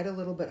makes you fight a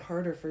little bit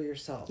harder for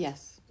yourself.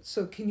 Yes.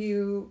 So can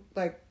you,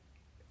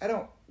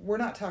 we're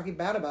not talking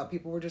bad about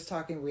people, we're just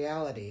talking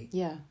reality.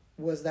 Yeah.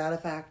 Was that a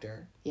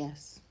factor?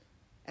 Yes.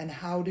 And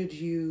how did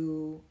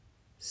you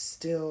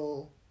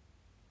still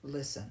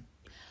listen?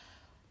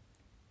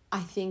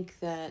 I think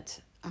that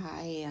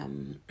I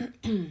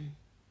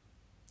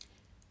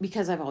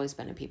because I've always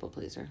been a people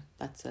pleaser.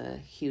 That's a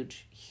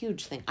huge,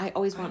 huge thing. I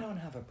don't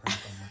have a problem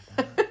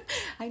with that.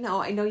 I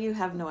know you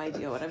have no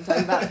idea what I'm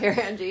talking about here,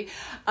 Angie.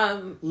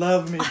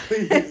 Love me,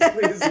 please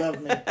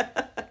love me.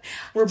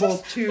 We're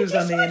both twos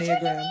on the want you to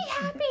Enneagram.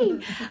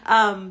 be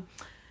happy.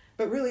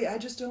 But really, I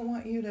just don't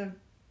want you to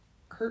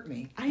hurt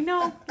me. I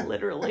know,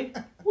 literally.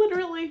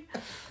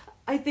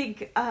 I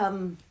think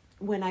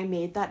when I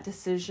made that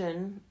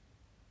decision,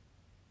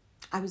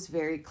 I was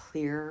very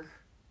clear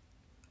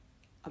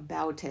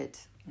about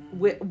it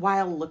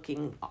while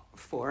looking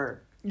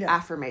for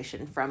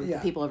affirmation from the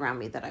people around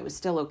me that I was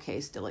still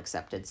okay, still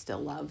accepted, still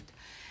loved.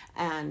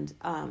 And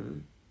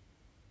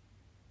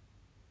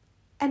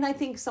I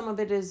think some of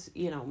it is,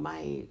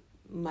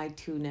 my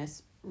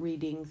two-ness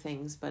reading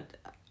things, but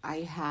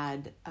I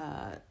had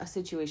a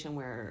situation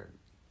where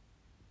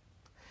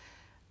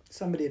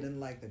somebody didn't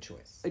like the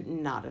choice.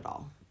 Not at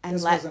all. And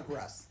this wasn't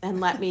Russ. And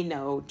let me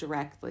know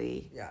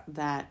directly Yeah.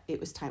 that it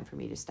was time for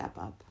me to step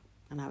up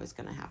and I was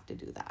going to have to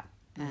do that.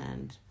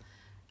 And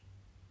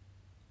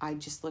I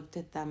just looked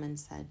at them and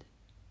said,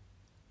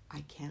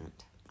 I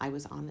can't. I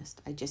was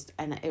honest.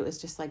 And it was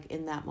just like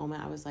in that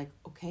moment, I was like,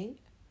 okay,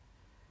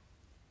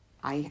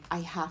 I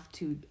have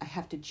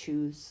to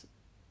choose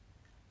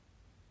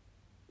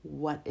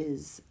what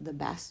is the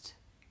best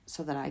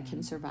so that I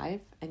can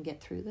survive and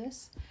get through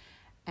this,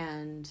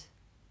 and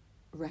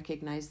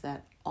recognize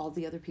that all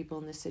the other people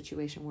in this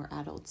situation were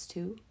adults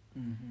too,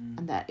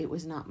 and that it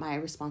was not my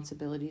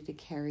responsibility to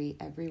carry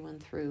everyone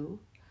through,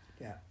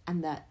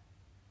 and that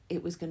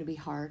it was going to be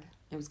hard.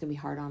 It was going to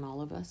be hard on all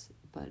of us,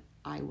 but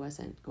I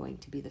wasn't going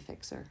to be the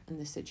fixer in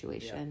this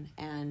situation.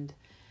 And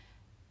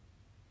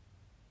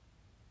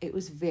it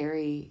was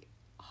very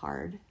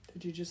hard.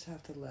 Did you just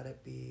have to let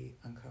it be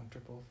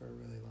uncomfortable for a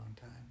really long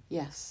time?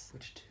 Yes.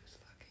 Which twos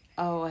fucking hate.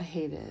 Oh, I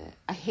hated it.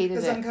 I hated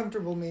it. Because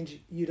uncomfortable means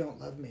you don't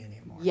love me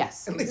anymore.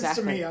 Yes, At exactly. least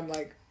to me, I'm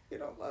like, you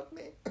don't love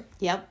me.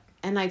 Yep.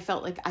 And I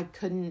felt like I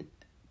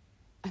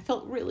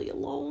felt really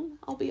alone,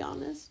 I'll be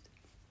honest.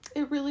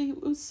 It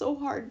was so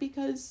hard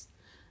because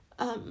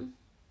I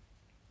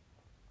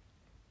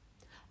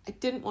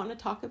didn't want to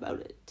talk about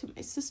it to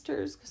my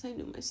sisters because I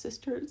knew my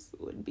sisters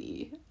would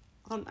be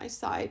on my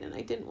side, and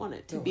I didn't want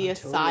it to be a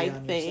totally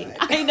side thing.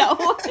 I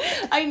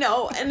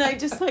know. And I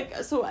just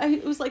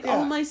it was like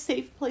all my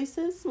safe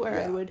places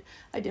where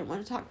I didn't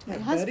want to talk to my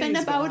husband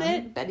about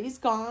it. Betty's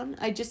gone.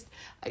 I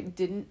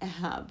didn't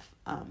have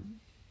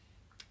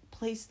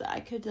place that I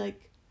could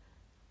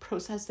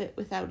process it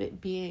without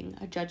it being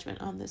a judgment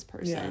on this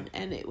person.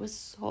 And it was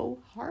so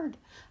hard.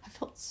 I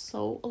felt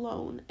so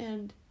alone,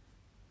 and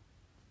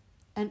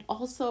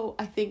also,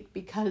 I think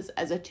because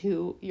as a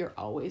two, you're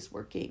always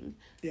working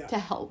to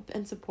help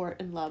and support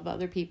and love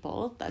other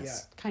people.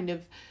 That's kind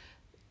of...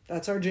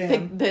 That's our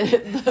jam.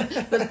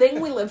 The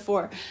thing we live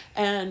for.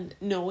 And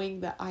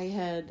knowing that I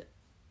had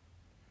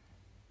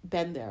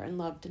been there and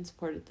loved and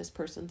supported this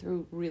person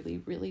through really,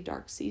 really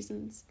dark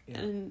seasons. Yeah.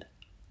 And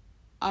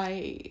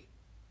I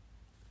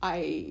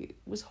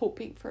was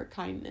hoping for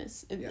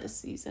kindness in this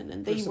season.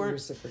 And they weren't...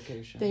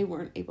 reciprocation. They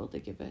weren't able to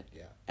give it.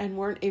 Yeah. And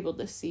weren't able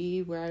to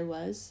see where I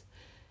was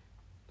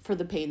for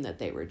the pain that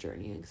they were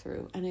journeying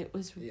through. And it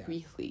was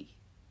really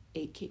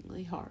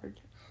achingly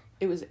hard.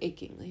 It was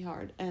achingly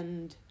hard.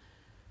 And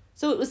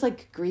so it was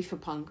like grief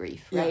upon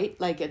grief, right?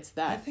 Like it's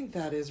that. I think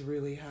that is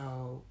really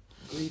how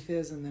grief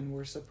is, and then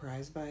we're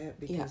surprised by it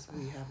because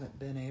we haven't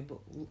been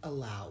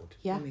allowed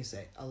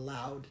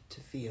to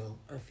feel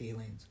our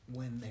feelings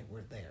when they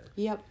were there.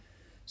 Yep.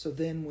 So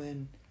then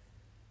when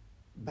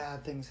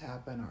bad things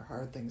happen or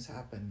hard things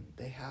happen,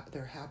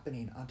 they're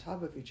happening on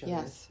top of each other.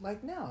 Yes.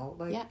 Like now,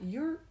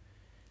 you're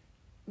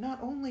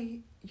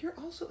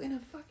also in a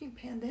fucking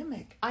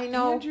pandemic. I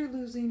know. And you're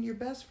losing your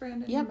best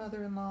friend and your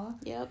mother-in-law.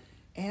 Yep.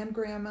 And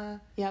grandma.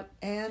 Yep.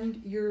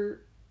 And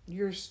you're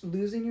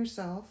losing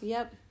yourself.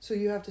 Yep. So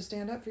you have to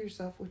stand up for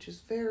yourself, which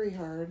is very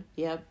hard.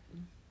 Yep.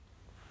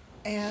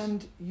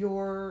 And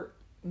you're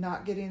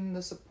not getting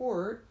the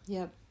support.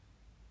 Yep.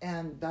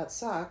 And that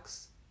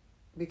sucks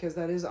because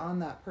that is on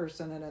that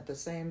person, and at the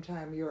same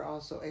time you're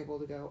also able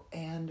to go,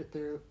 and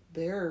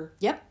they're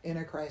in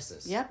a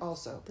crisis. Yep.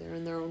 Also. They're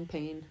in their own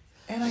pain.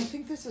 And I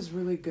think this is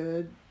really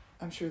good.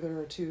 I'm sure there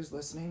are twos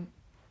listening.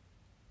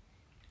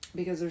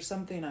 Because there's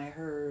something I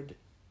heard,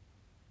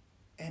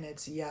 and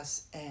it's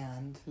yes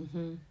and.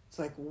 Mm-hmm. It's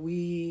like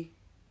we,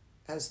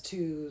 as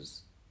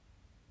twos,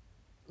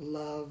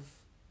 love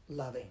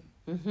loving.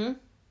 Mm-hmm.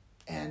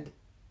 And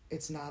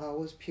it's not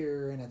always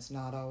pure, and it's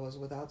not always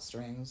without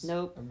strings.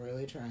 Nope. I'm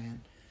really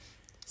trying.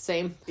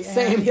 Same.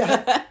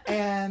 Yeah.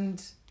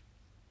 And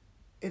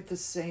at the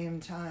same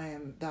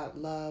time, that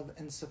love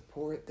and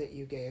support that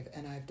you gave,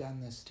 and I've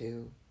done this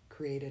too,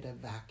 created a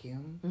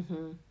vacuum.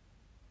 Mm-hmm.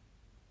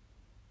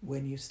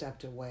 When you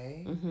stepped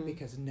away,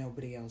 because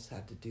nobody else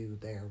had to do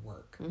their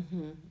work.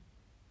 Mm-hmm.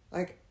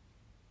 Like,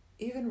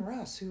 even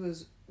Russ, who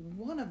is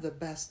one of the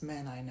best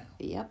men I know.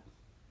 Yep.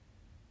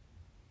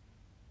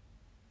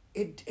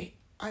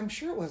 I'm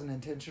sure it wasn't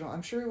intentional.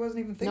 I'm sure he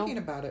wasn't even thinking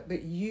about it.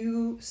 But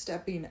you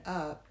stepping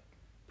up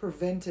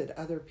prevented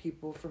other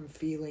people from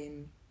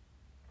feeling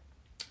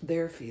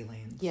their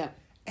feelings. Yep.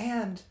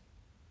 And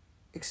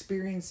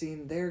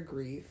experiencing their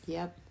grief.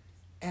 Yep.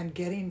 and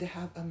getting to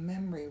have a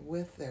memory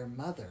with their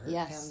mother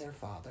Yes. and their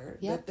father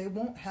Yep. that they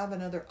won't have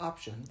another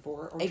option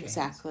for or chance.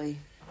 Exactly.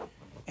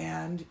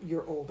 And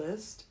your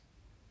oldest,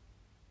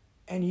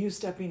 and you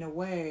stepping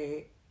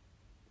away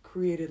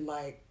created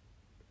like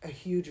a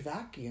huge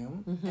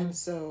vacuum. Mm-hmm. And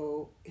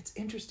so it's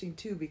interesting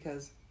too,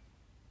 because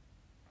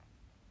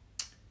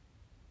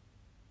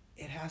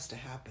it has to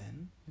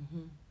happen.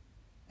 Mm-hmm.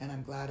 And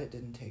I'm glad it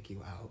didn't take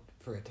you out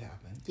for it to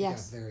happen.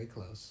 Yes. You got very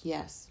close.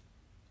 Yes.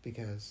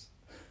 Because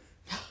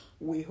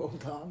we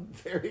hold on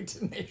very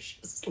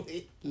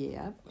tenaciously.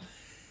 Yep.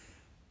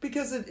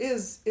 Because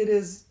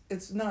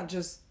it's not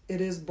just,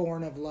 it is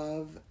born of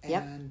love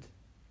Yep. and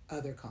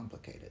other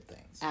complicated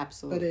things.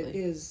 Absolutely. But it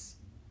is,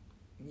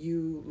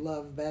 you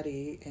love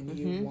Betty and Mm-hmm.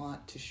 you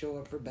want to show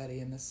up for Betty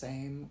in the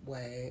same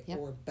way Yep.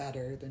 or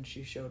better than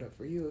she showed up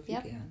for you if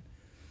Yep. you can.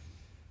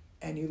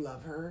 And you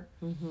love her.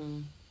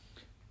 Mm-hmm.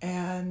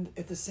 And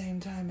at the same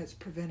time, it's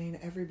preventing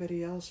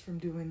everybody else from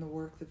doing the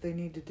work that they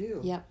need to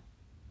do. Yep.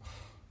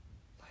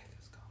 Life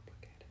is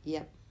complicated.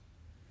 Yep.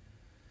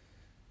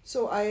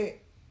 So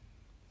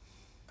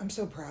I'm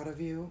so proud of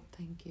you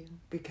Thank you.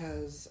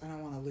 because I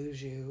don't want to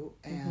lose you,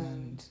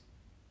 and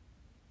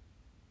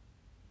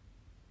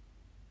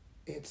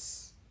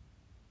it's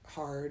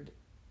hard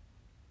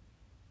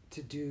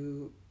to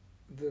do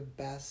the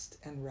best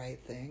and right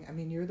thing. I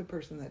mean, you're the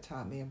person that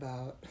taught me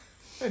about,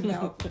 and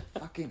now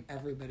fucking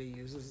everybody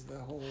uses the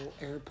whole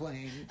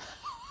airplane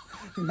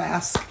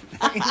mask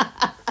thing.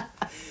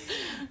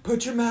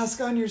 Put your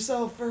mask on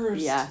yourself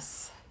first.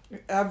 Yes.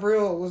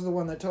 Avril was the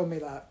one that told me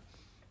that.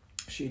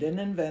 She didn't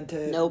invent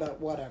it, Nope.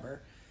 but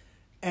whatever.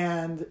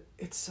 And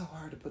it's so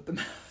hard to put the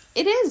mask.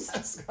 It is.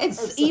 Mask on It's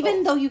ourselves.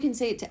 even though you can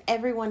say it to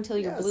everyone till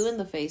you're Yes. blue in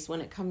the face, when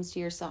it comes to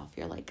yourself,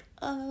 you're like,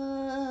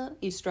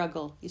 you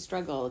struggle.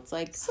 It's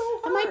like, So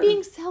am I hard.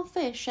 being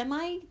selfish? Am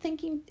I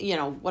thinking,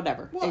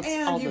 whatever. Well, It's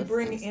all and you those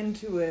bring things.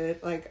 into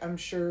it, like I'm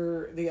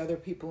sure the other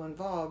people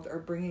involved are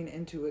bringing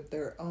into it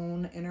their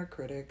own inner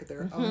critic,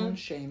 their own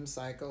shame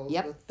cycles,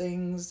 Yep. the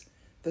things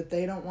that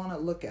they don't want to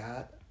look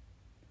at,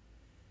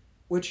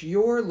 which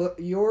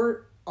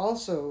you're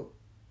also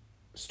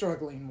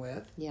struggling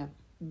with. Yeah.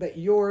 But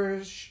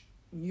your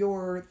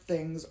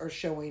things are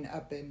showing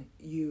up in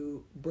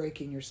you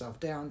breaking yourself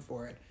down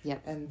for it.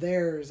 Yep. And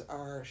theirs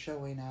are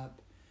showing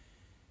up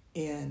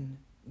in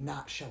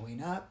not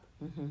showing up,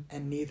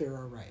 and neither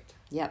are right.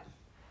 Yep.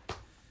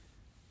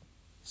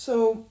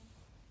 So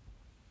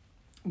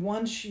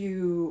once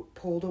you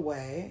pulled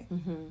away,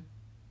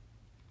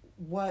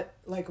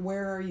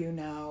 where are you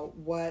now?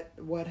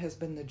 What has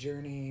been the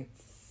journey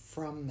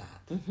from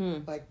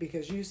that? Like,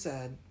 because you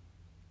said,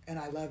 and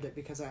I loved it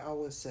because I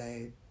always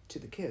say to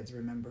the kids,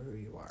 remember who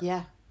you are.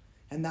 Yeah.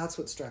 And that's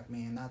what struck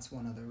me, and that's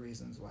one of the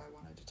reasons why I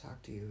wanted to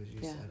talk to you, is you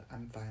Yeah. said,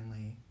 I'm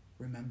finally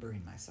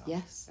remembering myself.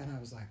 Yes. And I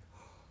was like, oh,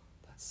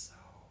 that's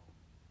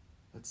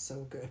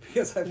so good.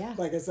 Because Yeah.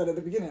 like I said at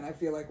the beginning, I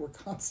feel like we're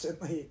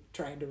constantly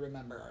trying to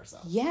remember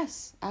ourselves.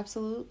 Yes,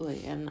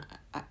 absolutely. And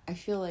I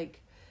feel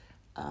like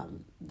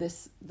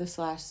this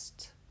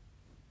last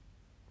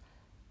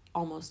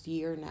almost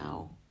year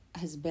now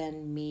has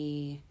been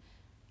me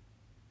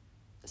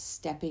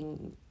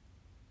stepping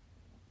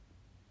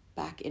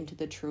back into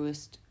the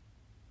truest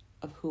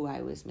of who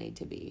I was made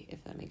to be,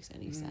 if that makes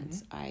any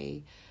sense.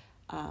 I,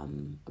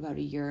 about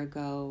a year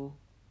ago,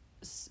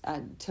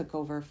 took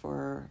over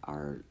for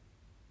our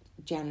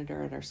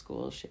janitor at our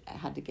school. She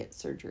had to get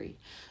surgery,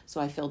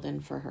 so I filled in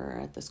for her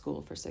at the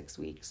school for 6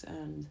 weeks,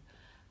 and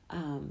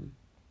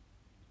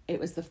it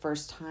was the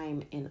first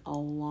time in a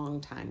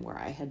long time where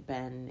I had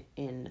been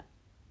in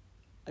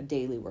a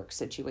daily work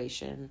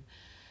situation,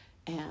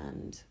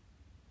 and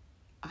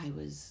I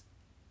was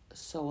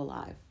so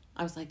alive.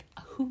 I was like,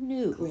 who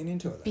knew Cleaning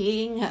toilets.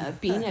 being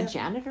a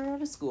janitor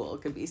at a school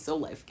could be so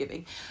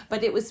life-giving?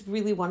 But it was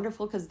really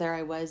wonderful because there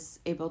I was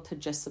able to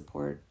just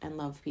support and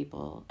love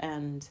people,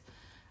 and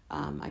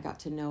I got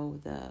to know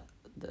the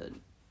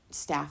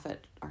staff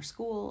at our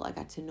school. I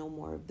got to know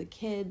more of the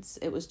kids.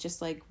 It was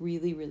just like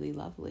really, really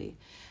lovely.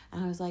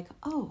 And I was like,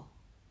 oh,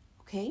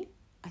 okay,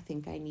 I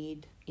think I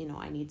need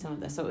some of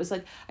this. So it was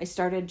like I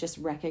started just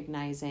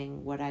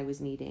recognizing what I was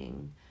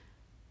needing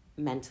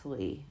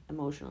mentally,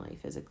 emotionally,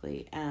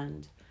 physically,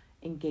 and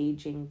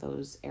engaging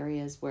those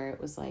areas where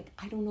it was like,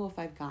 I don't know if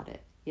I've got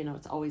it.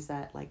 It's always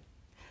that, like,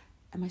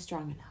 am I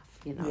strong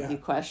enough? Yeah. You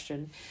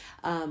question.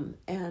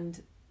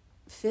 And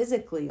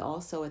physically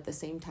also at the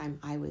same time,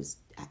 I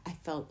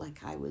felt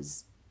like I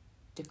was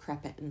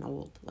decrepit and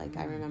old. Like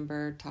I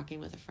remember talking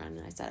with a friend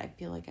and I said, I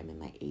feel like I'm in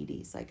my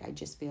 80s. Like I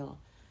just feel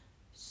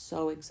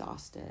so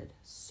exhausted,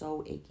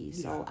 so achy,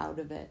 so out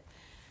of it.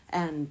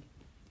 And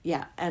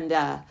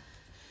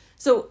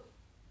so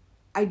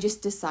I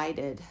just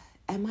decided,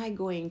 am I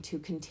going to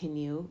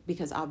continue?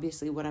 Because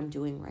obviously what I'm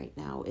doing right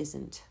now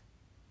isn't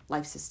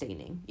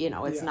life-sustaining.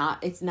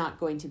 It's not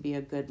going to be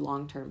a good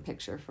long-term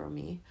picture for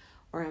me.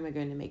 Or am I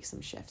going to make some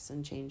shifts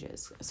and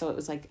changes? So it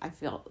was like, I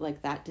felt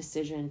like that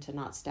decision to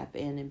not step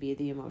in and be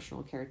the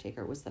emotional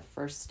caretaker was the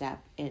first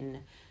step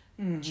in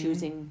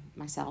choosing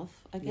myself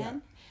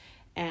again.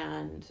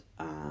 And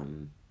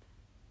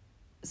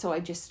so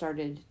I just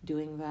started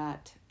doing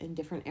that in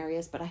different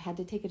areas, but I had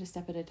to take it a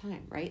step at a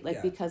time, right? Like,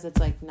 Yeah. because it's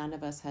like none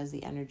of us has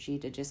the energy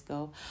to just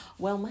go,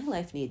 well, my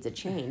life needs a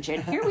change.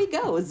 And here we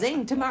go.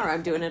 Zing, tomorrow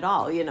I'm doing it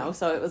all, you know?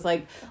 So it was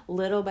like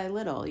little by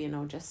little, you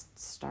know, just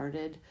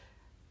started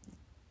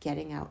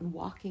getting out and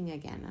walking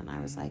again. And I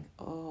was like,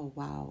 oh,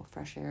 wow,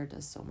 fresh air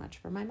does so much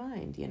for my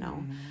mind, you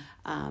know?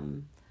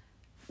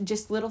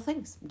 Just little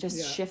things,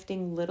 just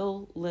shifting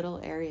little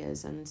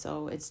areas. And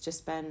so it's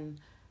just been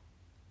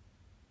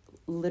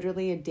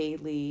literally a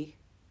daily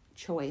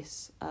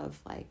choice of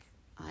like,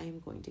 I'm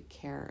going to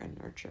care and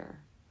nurture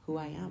who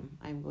I am.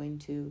 I'm going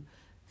to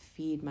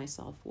feed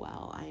myself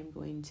well. I am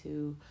going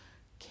to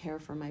care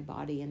for my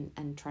body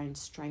and try and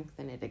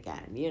strengthen it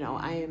again. You know,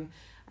 I'm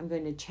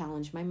going to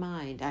challenge my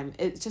mind.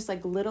 It's just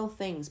like little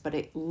things, but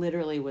it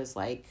literally was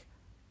like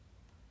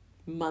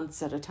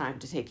months at a time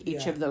to take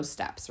each of those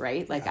steps,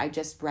 right? Like I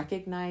just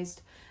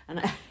recognized,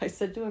 and I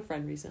said to a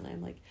friend recently,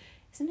 I'm like,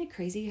 isn't it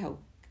crazy how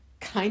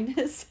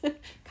kindness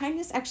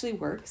actually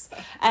works?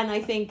 And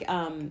I think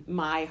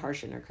my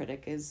harsh inner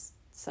critic is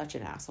such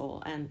an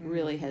asshole and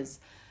really has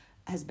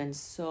been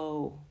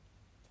so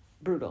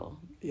brutal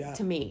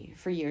to me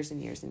for years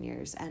and years and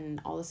years. And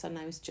all of a sudden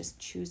I was just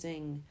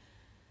choosing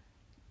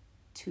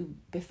to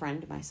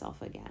befriend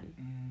myself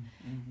again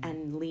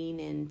and lean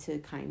into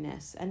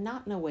kindness, and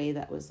not in a way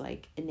that was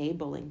like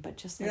enabling, but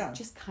just like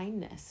just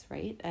kindness,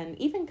 right? And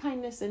even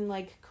kindness in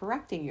like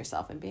correcting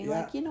yourself and being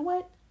like, you know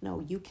what?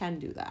 No, you can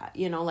do that.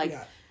 You know, like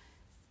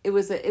it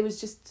was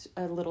just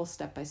a little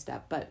step by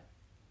step, but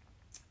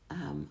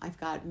I've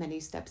got many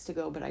steps to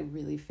go, but I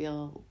really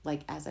feel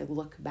like as I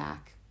look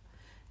back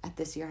at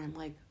this year, I'm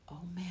like,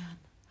 oh man,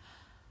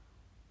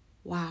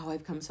 wow,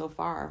 I've come so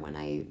far when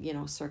I, you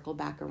know, circle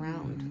back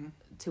around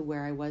to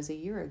where I was a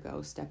year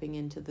ago, stepping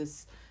into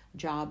this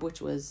job,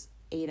 which was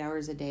 8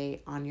 hours a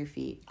day on your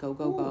feet,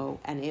 go.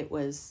 And it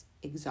was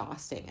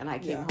exhausting. And I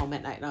came home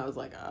at night and I was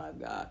like, oh, I've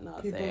got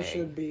nothing. People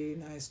should be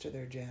nice to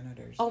their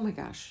janitors. Oh my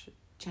gosh.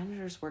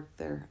 Janitors work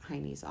their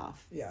heinies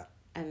off. Yeah.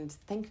 And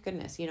thank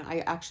goodness, you know,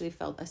 I actually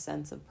felt a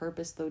sense of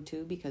purpose though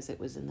too, because it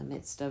was in the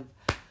midst of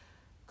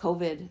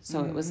COVID.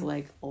 So it was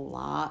like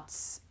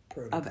lots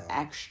of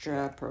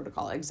extra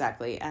protocol.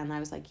 Exactly. And I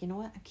was like, you know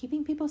what? I'm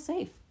keeping people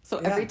safe. So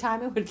every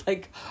time I would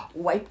like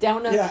wipe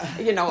down a,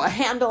 you know, a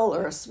handle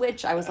or a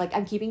switch, I was like,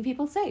 I'm keeping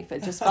people safe.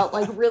 It just felt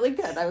like really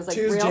good. I was like,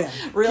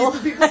 real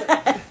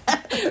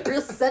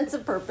sense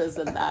of purpose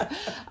in that.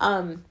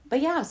 But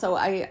yeah, so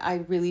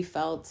I really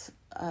felt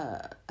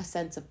a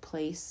sense of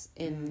place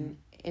in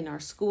our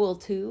school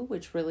too,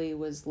 which really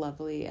was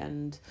lovely.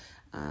 And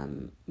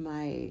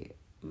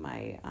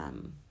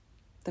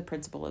the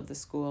principal of the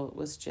school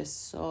was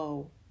just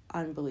so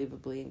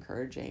unbelievably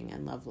encouraging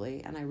and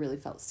lovely, and I really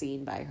felt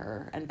seen by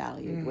her and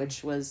valued,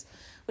 which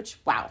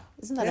wow,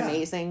 isn't that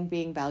amazing,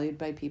 being valued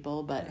by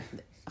people? But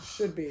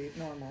should be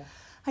normal.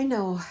 I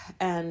know.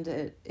 And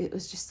it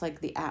was just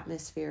like the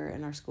atmosphere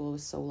in our school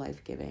was so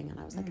life-giving, and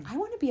I was like, I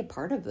want to be a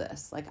part of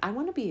this. Like, I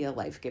want to be a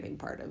life-giving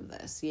part of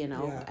this, you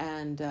know?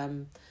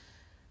 And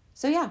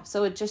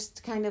so it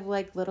just kind of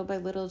like little by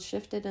little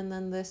shifted, and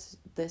then this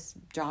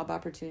job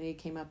opportunity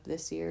came up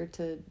this year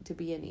to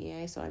be an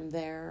EA. So I'm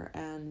there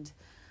and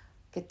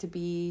get to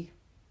be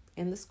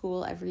in the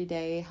school every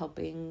day,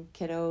 helping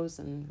kiddos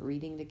and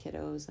reading to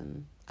kiddos,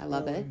 and I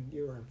love it.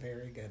 You are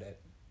very good at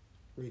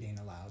reading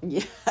aloud.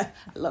 Yeah, I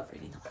love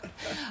reading aloud.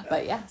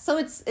 But yeah, so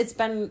it's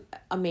been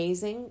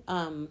amazing.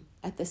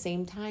 At the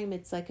same time,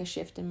 it's like a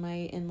shift in my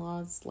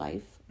in-laws'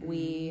 life.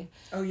 I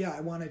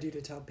wanted you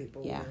to tell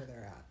people where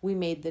they're at. We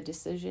made the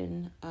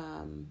decision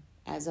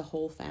as a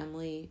whole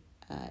family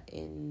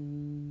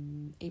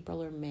in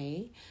April or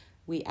May.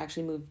 We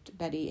actually moved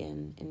Betty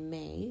in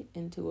May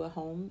into a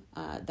home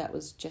that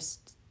was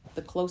just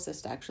the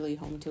closest actually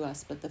home to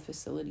us, but the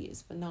facility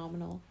is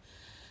phenomenal.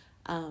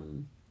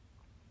 And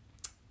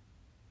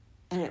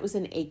it was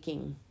an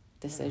aching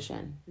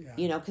decision,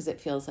 you know, because it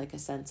feels like a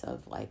sense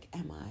of like,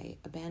 am I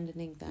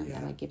abandoning them?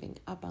 Am I giving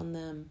up on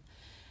them?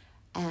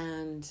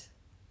 And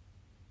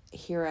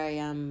here I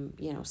am,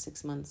 you know,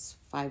 6 months,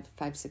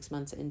 6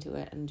 months into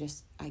it, and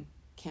just, I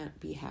can't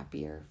be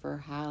happier for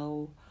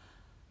how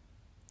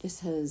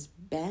this has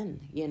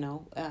been, you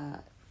know.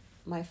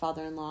 My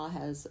father-in-law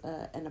has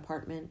an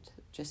apartment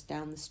just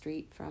down the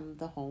street from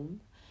the home,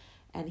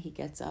 and he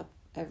gets up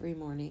every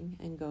morning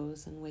and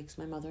goes and wakes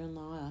my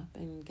mother-in-law up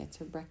and gets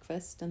her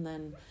breakfast and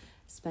then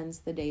spends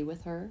the day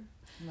with her.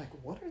 I'm like,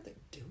 what are they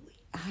doing?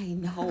 I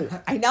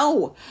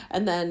know.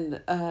 And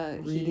then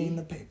reading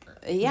the paper.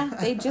 Yeah,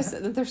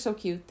 they're so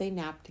cute. They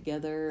nap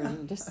together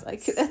and just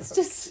like, that's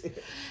just,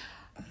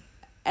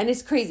 and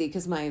it's crazy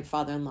because my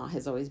father-in-law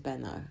has always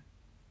been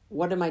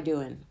what am I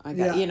doing? I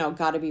got,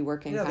 got to be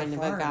working kind of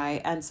a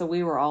guy. And so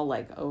we were all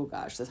like, oh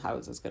gosh, how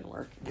is this going to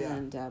work? Yeah.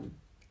 And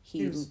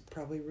he was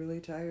probably really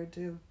tired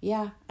too.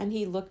 Yeah. And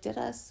he looked at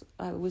us.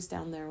 I was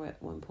down there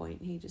at one point.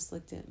 And he just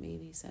looked at me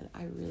and he said,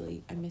 I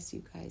miss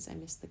you guys. I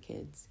miss the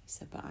kids. He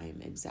said, but I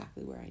am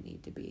exactly where I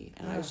need to be.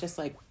 And I was just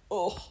like,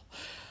 oh.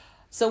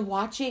 So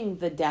watching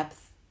the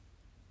depth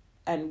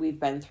and we've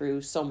been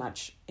through so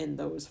much in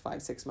those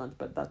 5-6 months,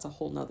 but that's a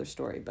whole nother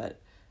story. But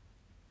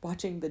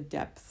watching the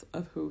depth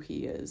of who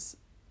he is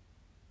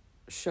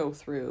show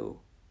through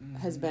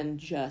has been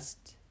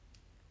just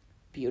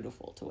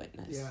beautiful to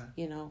witness. Yeah.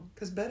 You know?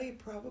 Because Betty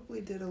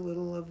probably did a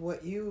little of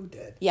what you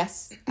did.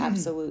 Yes,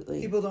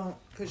 absolutely. People don't,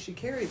 because she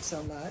carried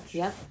so much.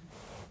 Yep.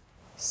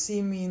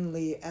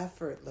 Seemingly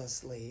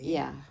effortlessly.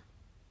 Yeah.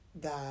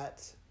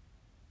 That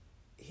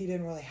he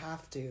didn't really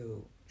have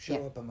to show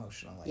Yep. up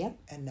emotionally. Yep.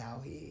 And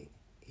now he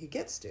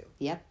gets to.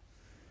 Yep.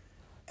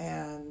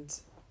 And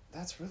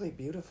that's really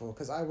beautiful,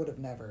 because I would have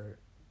never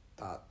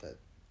thought that.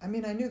 I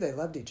mean, I knew they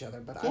loved each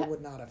other, but Yeah. I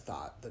would not have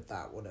thought that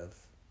that would have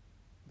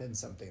been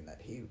something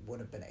that he would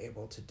have been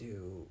able to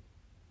do.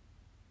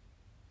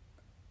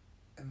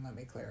 And let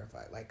me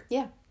clarify, like,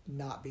 Yeah.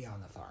 not be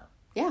on the farm.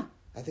 Yeah.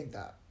 I think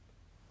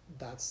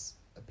that's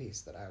a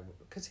piece that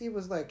because he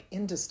was like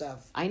into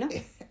stuff. I know.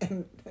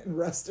 And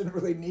Russ didn't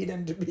really need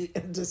him to be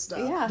into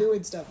stuff, Yeah.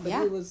 doing stuff, but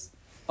Yeah. he was.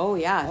 Oh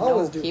yeah,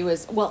 Always no, do. he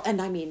was, well,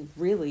 and I mean,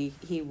 really,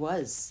 he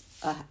was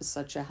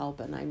such a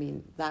help, and I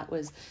mean, it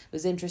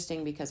was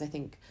interesting, because I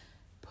think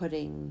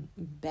putting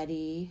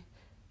Betty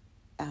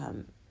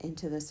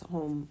into this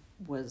home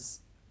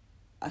was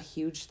a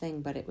huge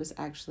thing, but it was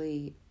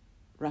actually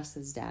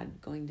Russ's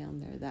dad going down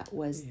there that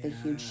was the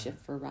huge Yeah. shift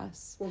for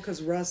Russ. Well,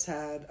 because Russ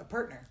had a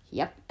partner.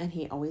 Yep, and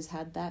he always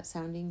had that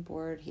sounding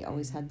board. He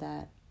always had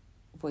that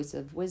voice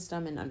of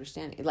wisdom and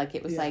understanding. Like,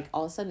 it was Yeah. like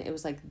all of a sudden it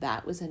was like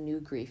that was a new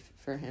grief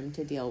for him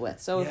to deal with.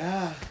 So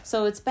Yeah.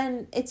 so it's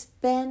been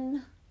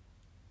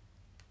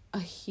a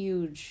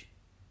huge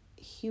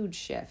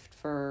shift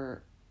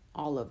for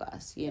all of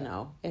us, you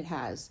know. It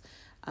has.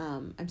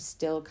 I'm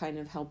still kind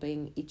of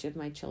helping each of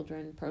my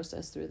children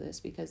process through this,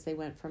 because they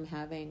went from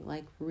having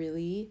like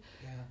really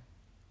Yeah.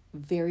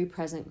 very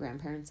present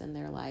grandparents in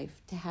their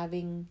life to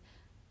having,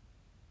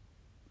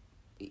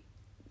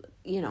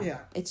 you know,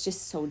 Yeah. it's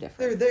just so They're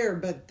different. there,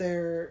 but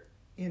they're,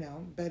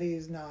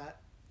 Betty's not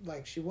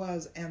like she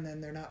was, and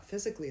then they're not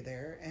physically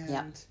there, and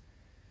Yep.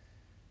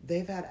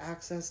 they've had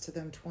access to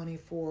them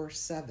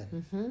 24/7.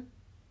 Mm-hmm.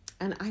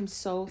 And I'm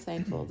so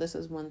thankful. This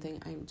is one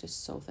thing I'm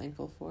just so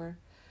thankful for.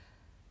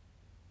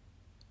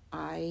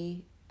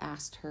 I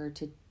asked her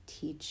to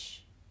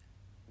teach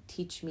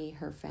me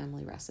her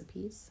family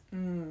recipes.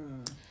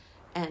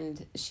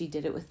 And she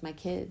did it with my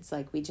kids.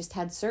 Like, we just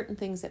had certain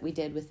things that we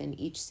did within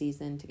each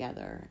season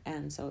together.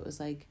 And so it was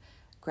like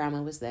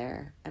grandma was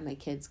there, and my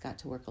kids got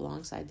to work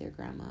alongside their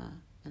grandma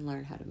and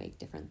learn how to make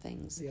different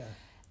things. Yeah.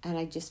 And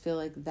I just feel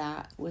like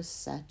that was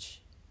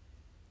such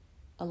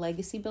a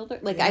legacy builder.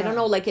 Like, Yeah. I don't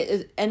know, like,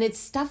 and it's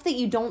stuff that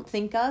you don't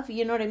think of,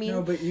 you know what I mean?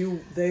 No, but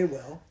they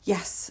will.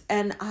 Yes.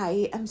 And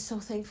I am so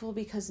thankful,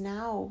 because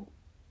now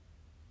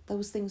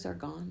those things are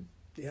gone.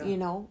 Yeah. You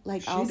know,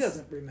 like, She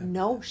doesn't remember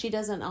No, that. she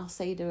doesn't. I'll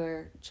say to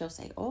her, she'll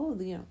say, oh,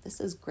 this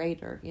is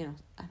great. Or, and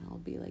I'll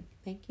be like,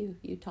 thank you.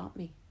 You taught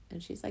me.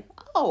 And she's like,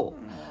 oh,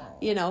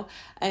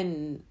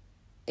 and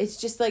it's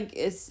just like,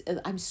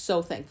 I'm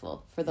so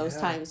thankful for those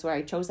Yeah. times where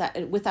I chose that,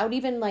 and without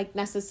even like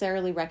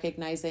necessarily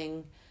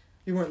recognizing.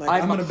 You weren't like,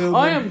 I'm going to build.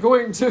 I am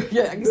going to.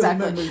 Yeah,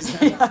 exactly. memories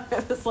now. Yeah,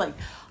 it was like,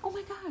 oh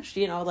my gosh,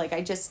 like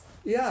I just.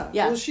 Yeah.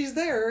 Yeah. Well, she's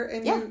there,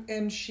 and Yeah.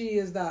 and she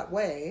is that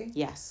way.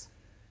 Yes.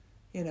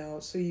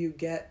 So you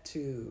get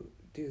to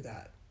do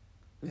that,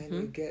 and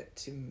you get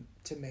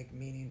to make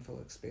meaningful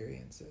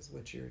experiences,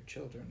 which your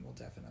children will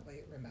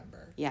definitely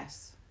remember.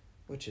 Yes.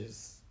 Which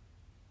is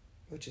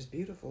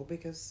beautiful,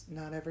 because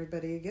not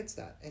everybody gets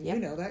that, and Yep.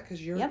 you know that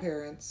because your Yep.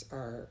 parents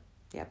are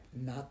Yep.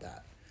 not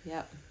that.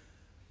 Yep.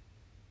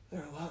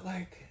 They're a lot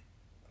like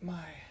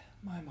my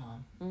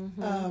mom.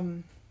 Mm-hmm.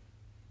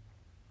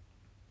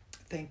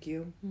 Thank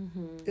you.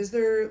 Mm-hmm. Is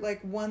there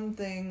like one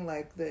thing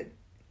like that,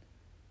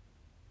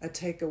 a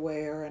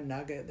takeaway or a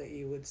nugget that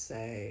you would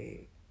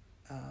say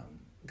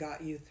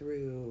got you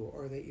through,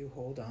 or that you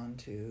hold on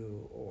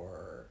to,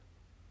 or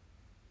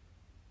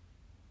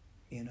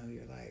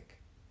you're like,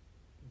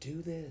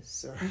 do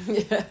this, or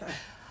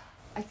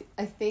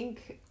I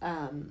think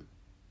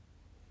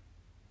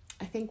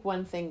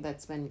one thing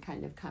that's been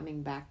kind of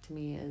coming back to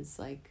me is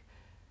like,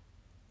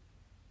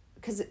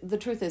 because the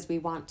truth is we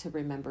want to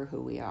remember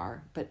who we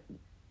are, but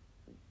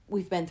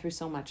we've been through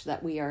so much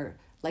that we are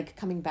like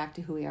coming back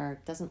to who we are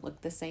doesn't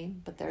look the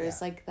same, but there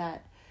is like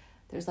that,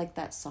 there's like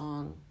that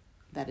song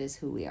that is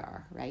who we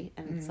are, right?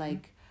 And it's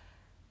like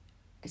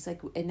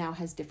it now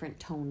has different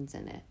tones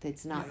in it.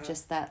 It's not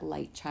just that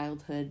light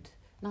childhood.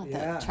 Not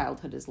that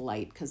childhood is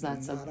light, because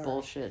that's a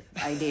bullshit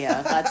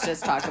idea. Let's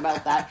just talk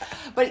about that.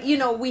 But,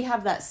 we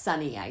have that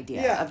sunny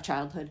idea of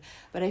childhood.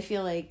 But I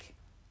feel like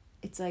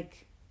it's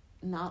like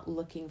not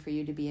looking for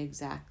you to be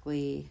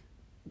exactly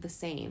the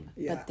same.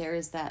 Yeah. But there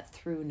is that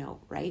through note,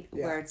 right?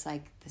 Yeah. Where it's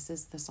like, this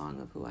is the song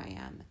of who I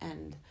am.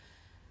 And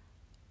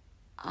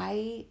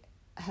I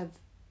have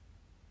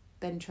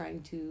been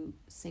trying to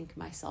sink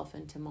myself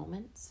into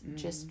moments.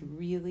 Just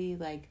really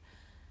like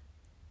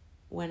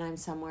when I'm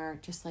somewhere,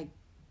 just like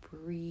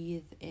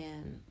breathe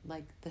in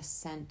like the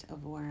scent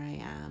of where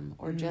I am,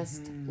 or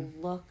just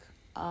look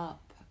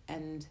up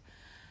and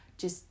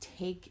just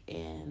take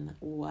in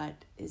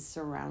what is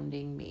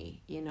surrounding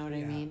me. You know what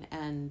I mean?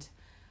 And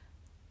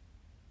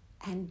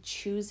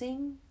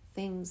choosing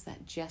things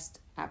that just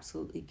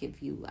absolutely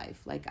give you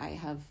life. Like I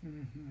have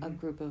a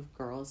group of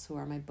girls who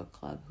are my book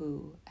club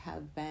who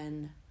have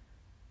been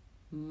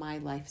my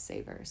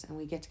lifesavers, and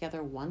we get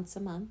together once a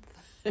month.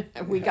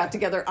 We got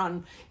together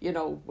on,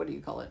 what do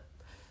you call it?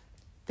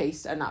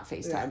 Not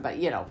FaceTime,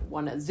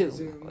 but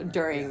Zoom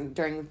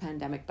during the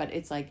pandemic. But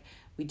it's like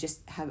we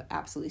just have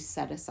absolutely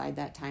set aside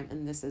that time,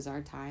 and this is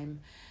our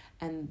time.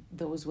 And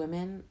those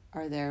women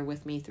are there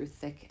with me through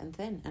thick and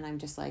thin. And I'm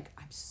just like,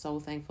 I'm so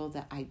thankful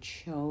that I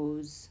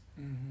chose,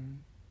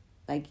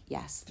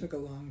 yes. Took a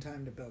long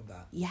time to build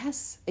that.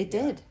 Yes, it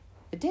did.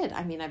 It did.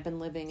 I mean, I've been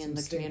living in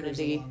the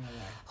community. Along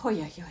the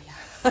way.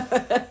 Oh,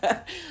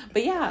 yeah.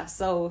 But yeah,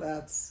 so.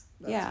 That's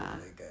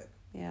really good.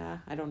 Yeah,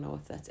 I don't know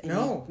if that's any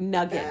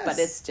nugget, but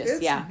it's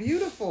just, it's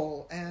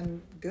beautiful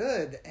and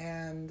good.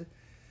 And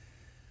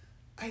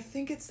I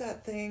think it's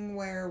that thing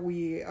where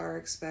we are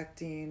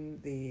expecting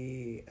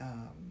the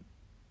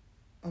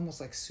almost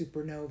like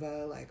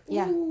supernova, like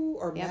ooh,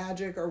 or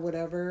magic or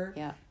whatever.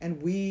 Yeah.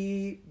 And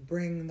we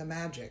bring the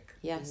magic.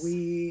 Yes.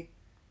 We,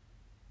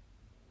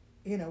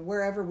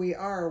 wherever we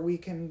are, we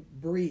can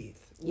breathe.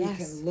 Yes.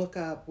 We can look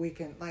up. We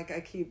can, like,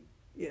 I keep,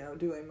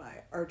 doing my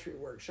archery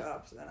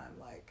workshops, and I'm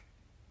like,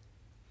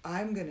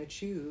 I'm going to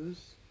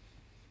choose.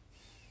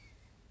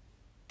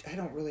 I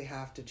don't really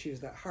have to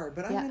choose that hard,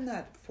 but I'm in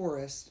that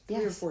forest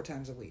 3 or 4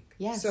 times a week.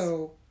 Yes.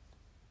 So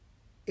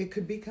it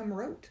could become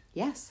rote.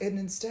 Yes. And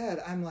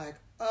instead, I'm like,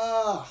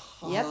 I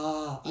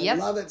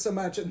love it so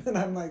much. And then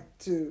I'm like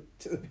to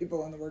the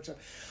people in the workshop,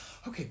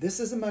 okay, this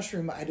is a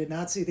mushroom I did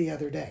not see the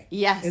other day.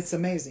 Yes. It's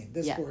amazing.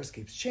 This forest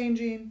keeps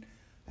changing.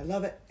 I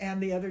love it.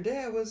 And the other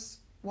day I was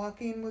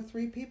walking with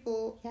 3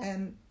 people,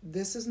 and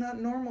this is not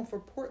normal for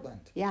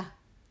Portland. Yeah.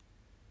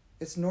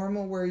 It's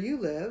normal where you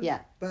live. Yeah.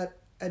 But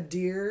a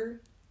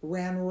deer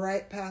ran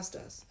right past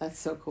us. That's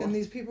so cool. And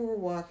these people were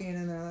walking,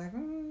 and they're like,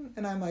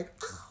 and I'm like,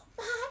 oh,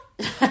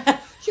 Mom,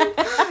 you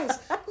guys,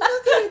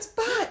 look at its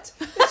butt.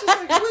 It's just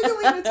like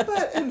wiggling its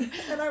butt.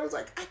 And I was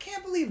like, I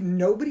can't believe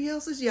nobody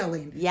else is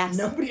yelling. Yes.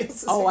 Nobody else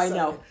is excited. excited. I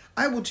know.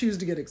 I will choose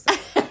to get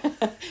excited.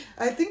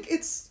 I think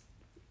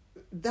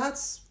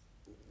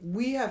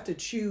we have to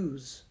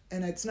choose,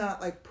 and it's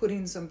not like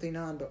putting something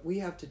on, but we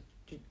have to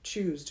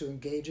choose to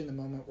engage in the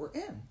moment we're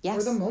in.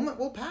 Yes. Or the moment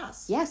will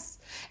pass. Yes.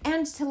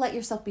 And to let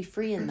yourself be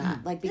free in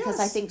that. Because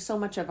I think so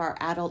much of our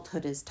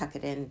adulthood is tuck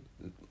it in,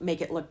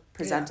 make it look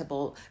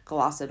presentable,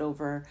 gloss it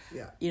over,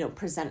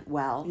 present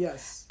well.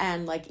 Yes.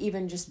 And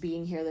even just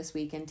being here this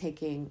week and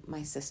taking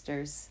my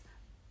sister's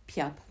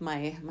Piup,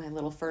 my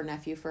little fur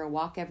nephew, for a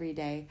walk every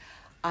day,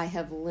 I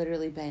have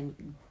literally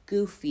been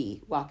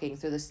goofy walking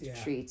through the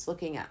streets,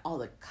 looking at all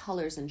the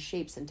colors and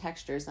shapes and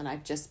textures, and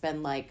I've just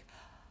been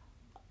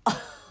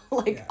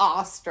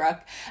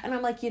awestruck. And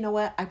I'm like, you know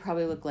what? I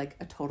probably look like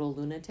a total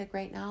lunatic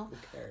right now. Who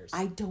cares?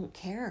 I don't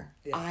care.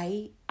 Yeah.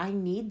 I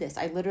need this.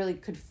 I literally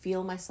could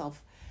feel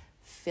myself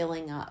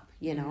filling up,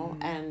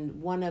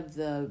 And one of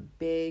the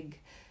big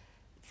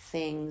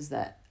things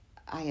that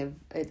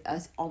it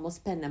has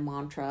almost been a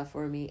mantra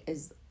for me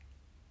is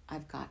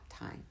I've got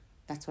time.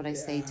 That's what I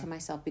say to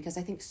myself, because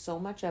I think so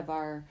much of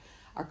our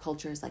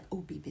culture is like, oh,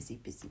 be busy,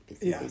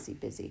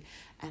 busy.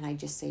 And I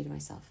just say to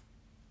myself,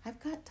 I've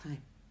got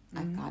time.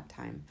 I've got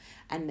time.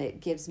 And it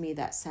gives me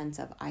that sense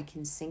of I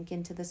can sink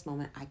into this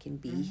moment. I can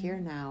be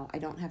here now. I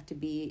don't have to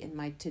be in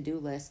my to-do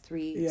list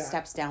 3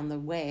 steps down the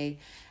way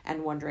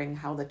and wondering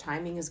how the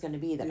timing is going to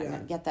be that I'm going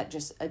to get that.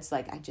 It's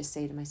like I just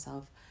say to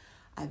myself,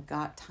 I've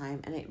got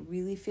time. And it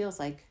really feels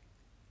like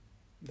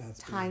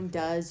time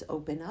does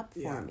open up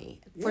for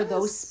me. For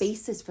those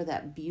spaces, for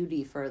that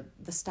beauty, for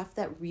the stuff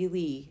that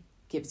really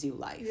gives you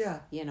life.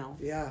 Yeah.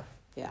 Yeah.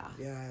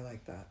 Yeah, I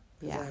like that.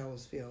 Because I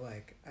always feel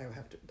like I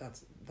have to,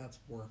 that's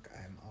work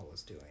I'm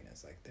always doing.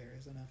 Is like, there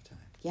is enough time.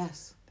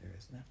 Yes. There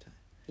is enough time.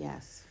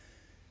 Yes.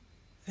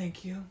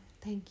 Thank you.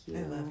 Thank you.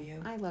 I love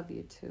you. I love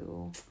you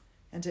too.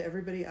 And to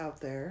everybody out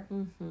there,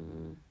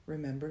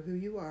 remember who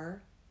you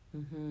are.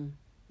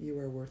 You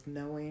are worth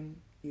knowing.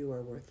 You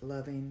are worth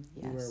loving.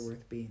 Yes. You are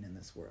worth being in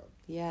this world.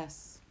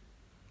 Yes.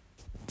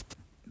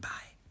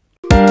 Bye.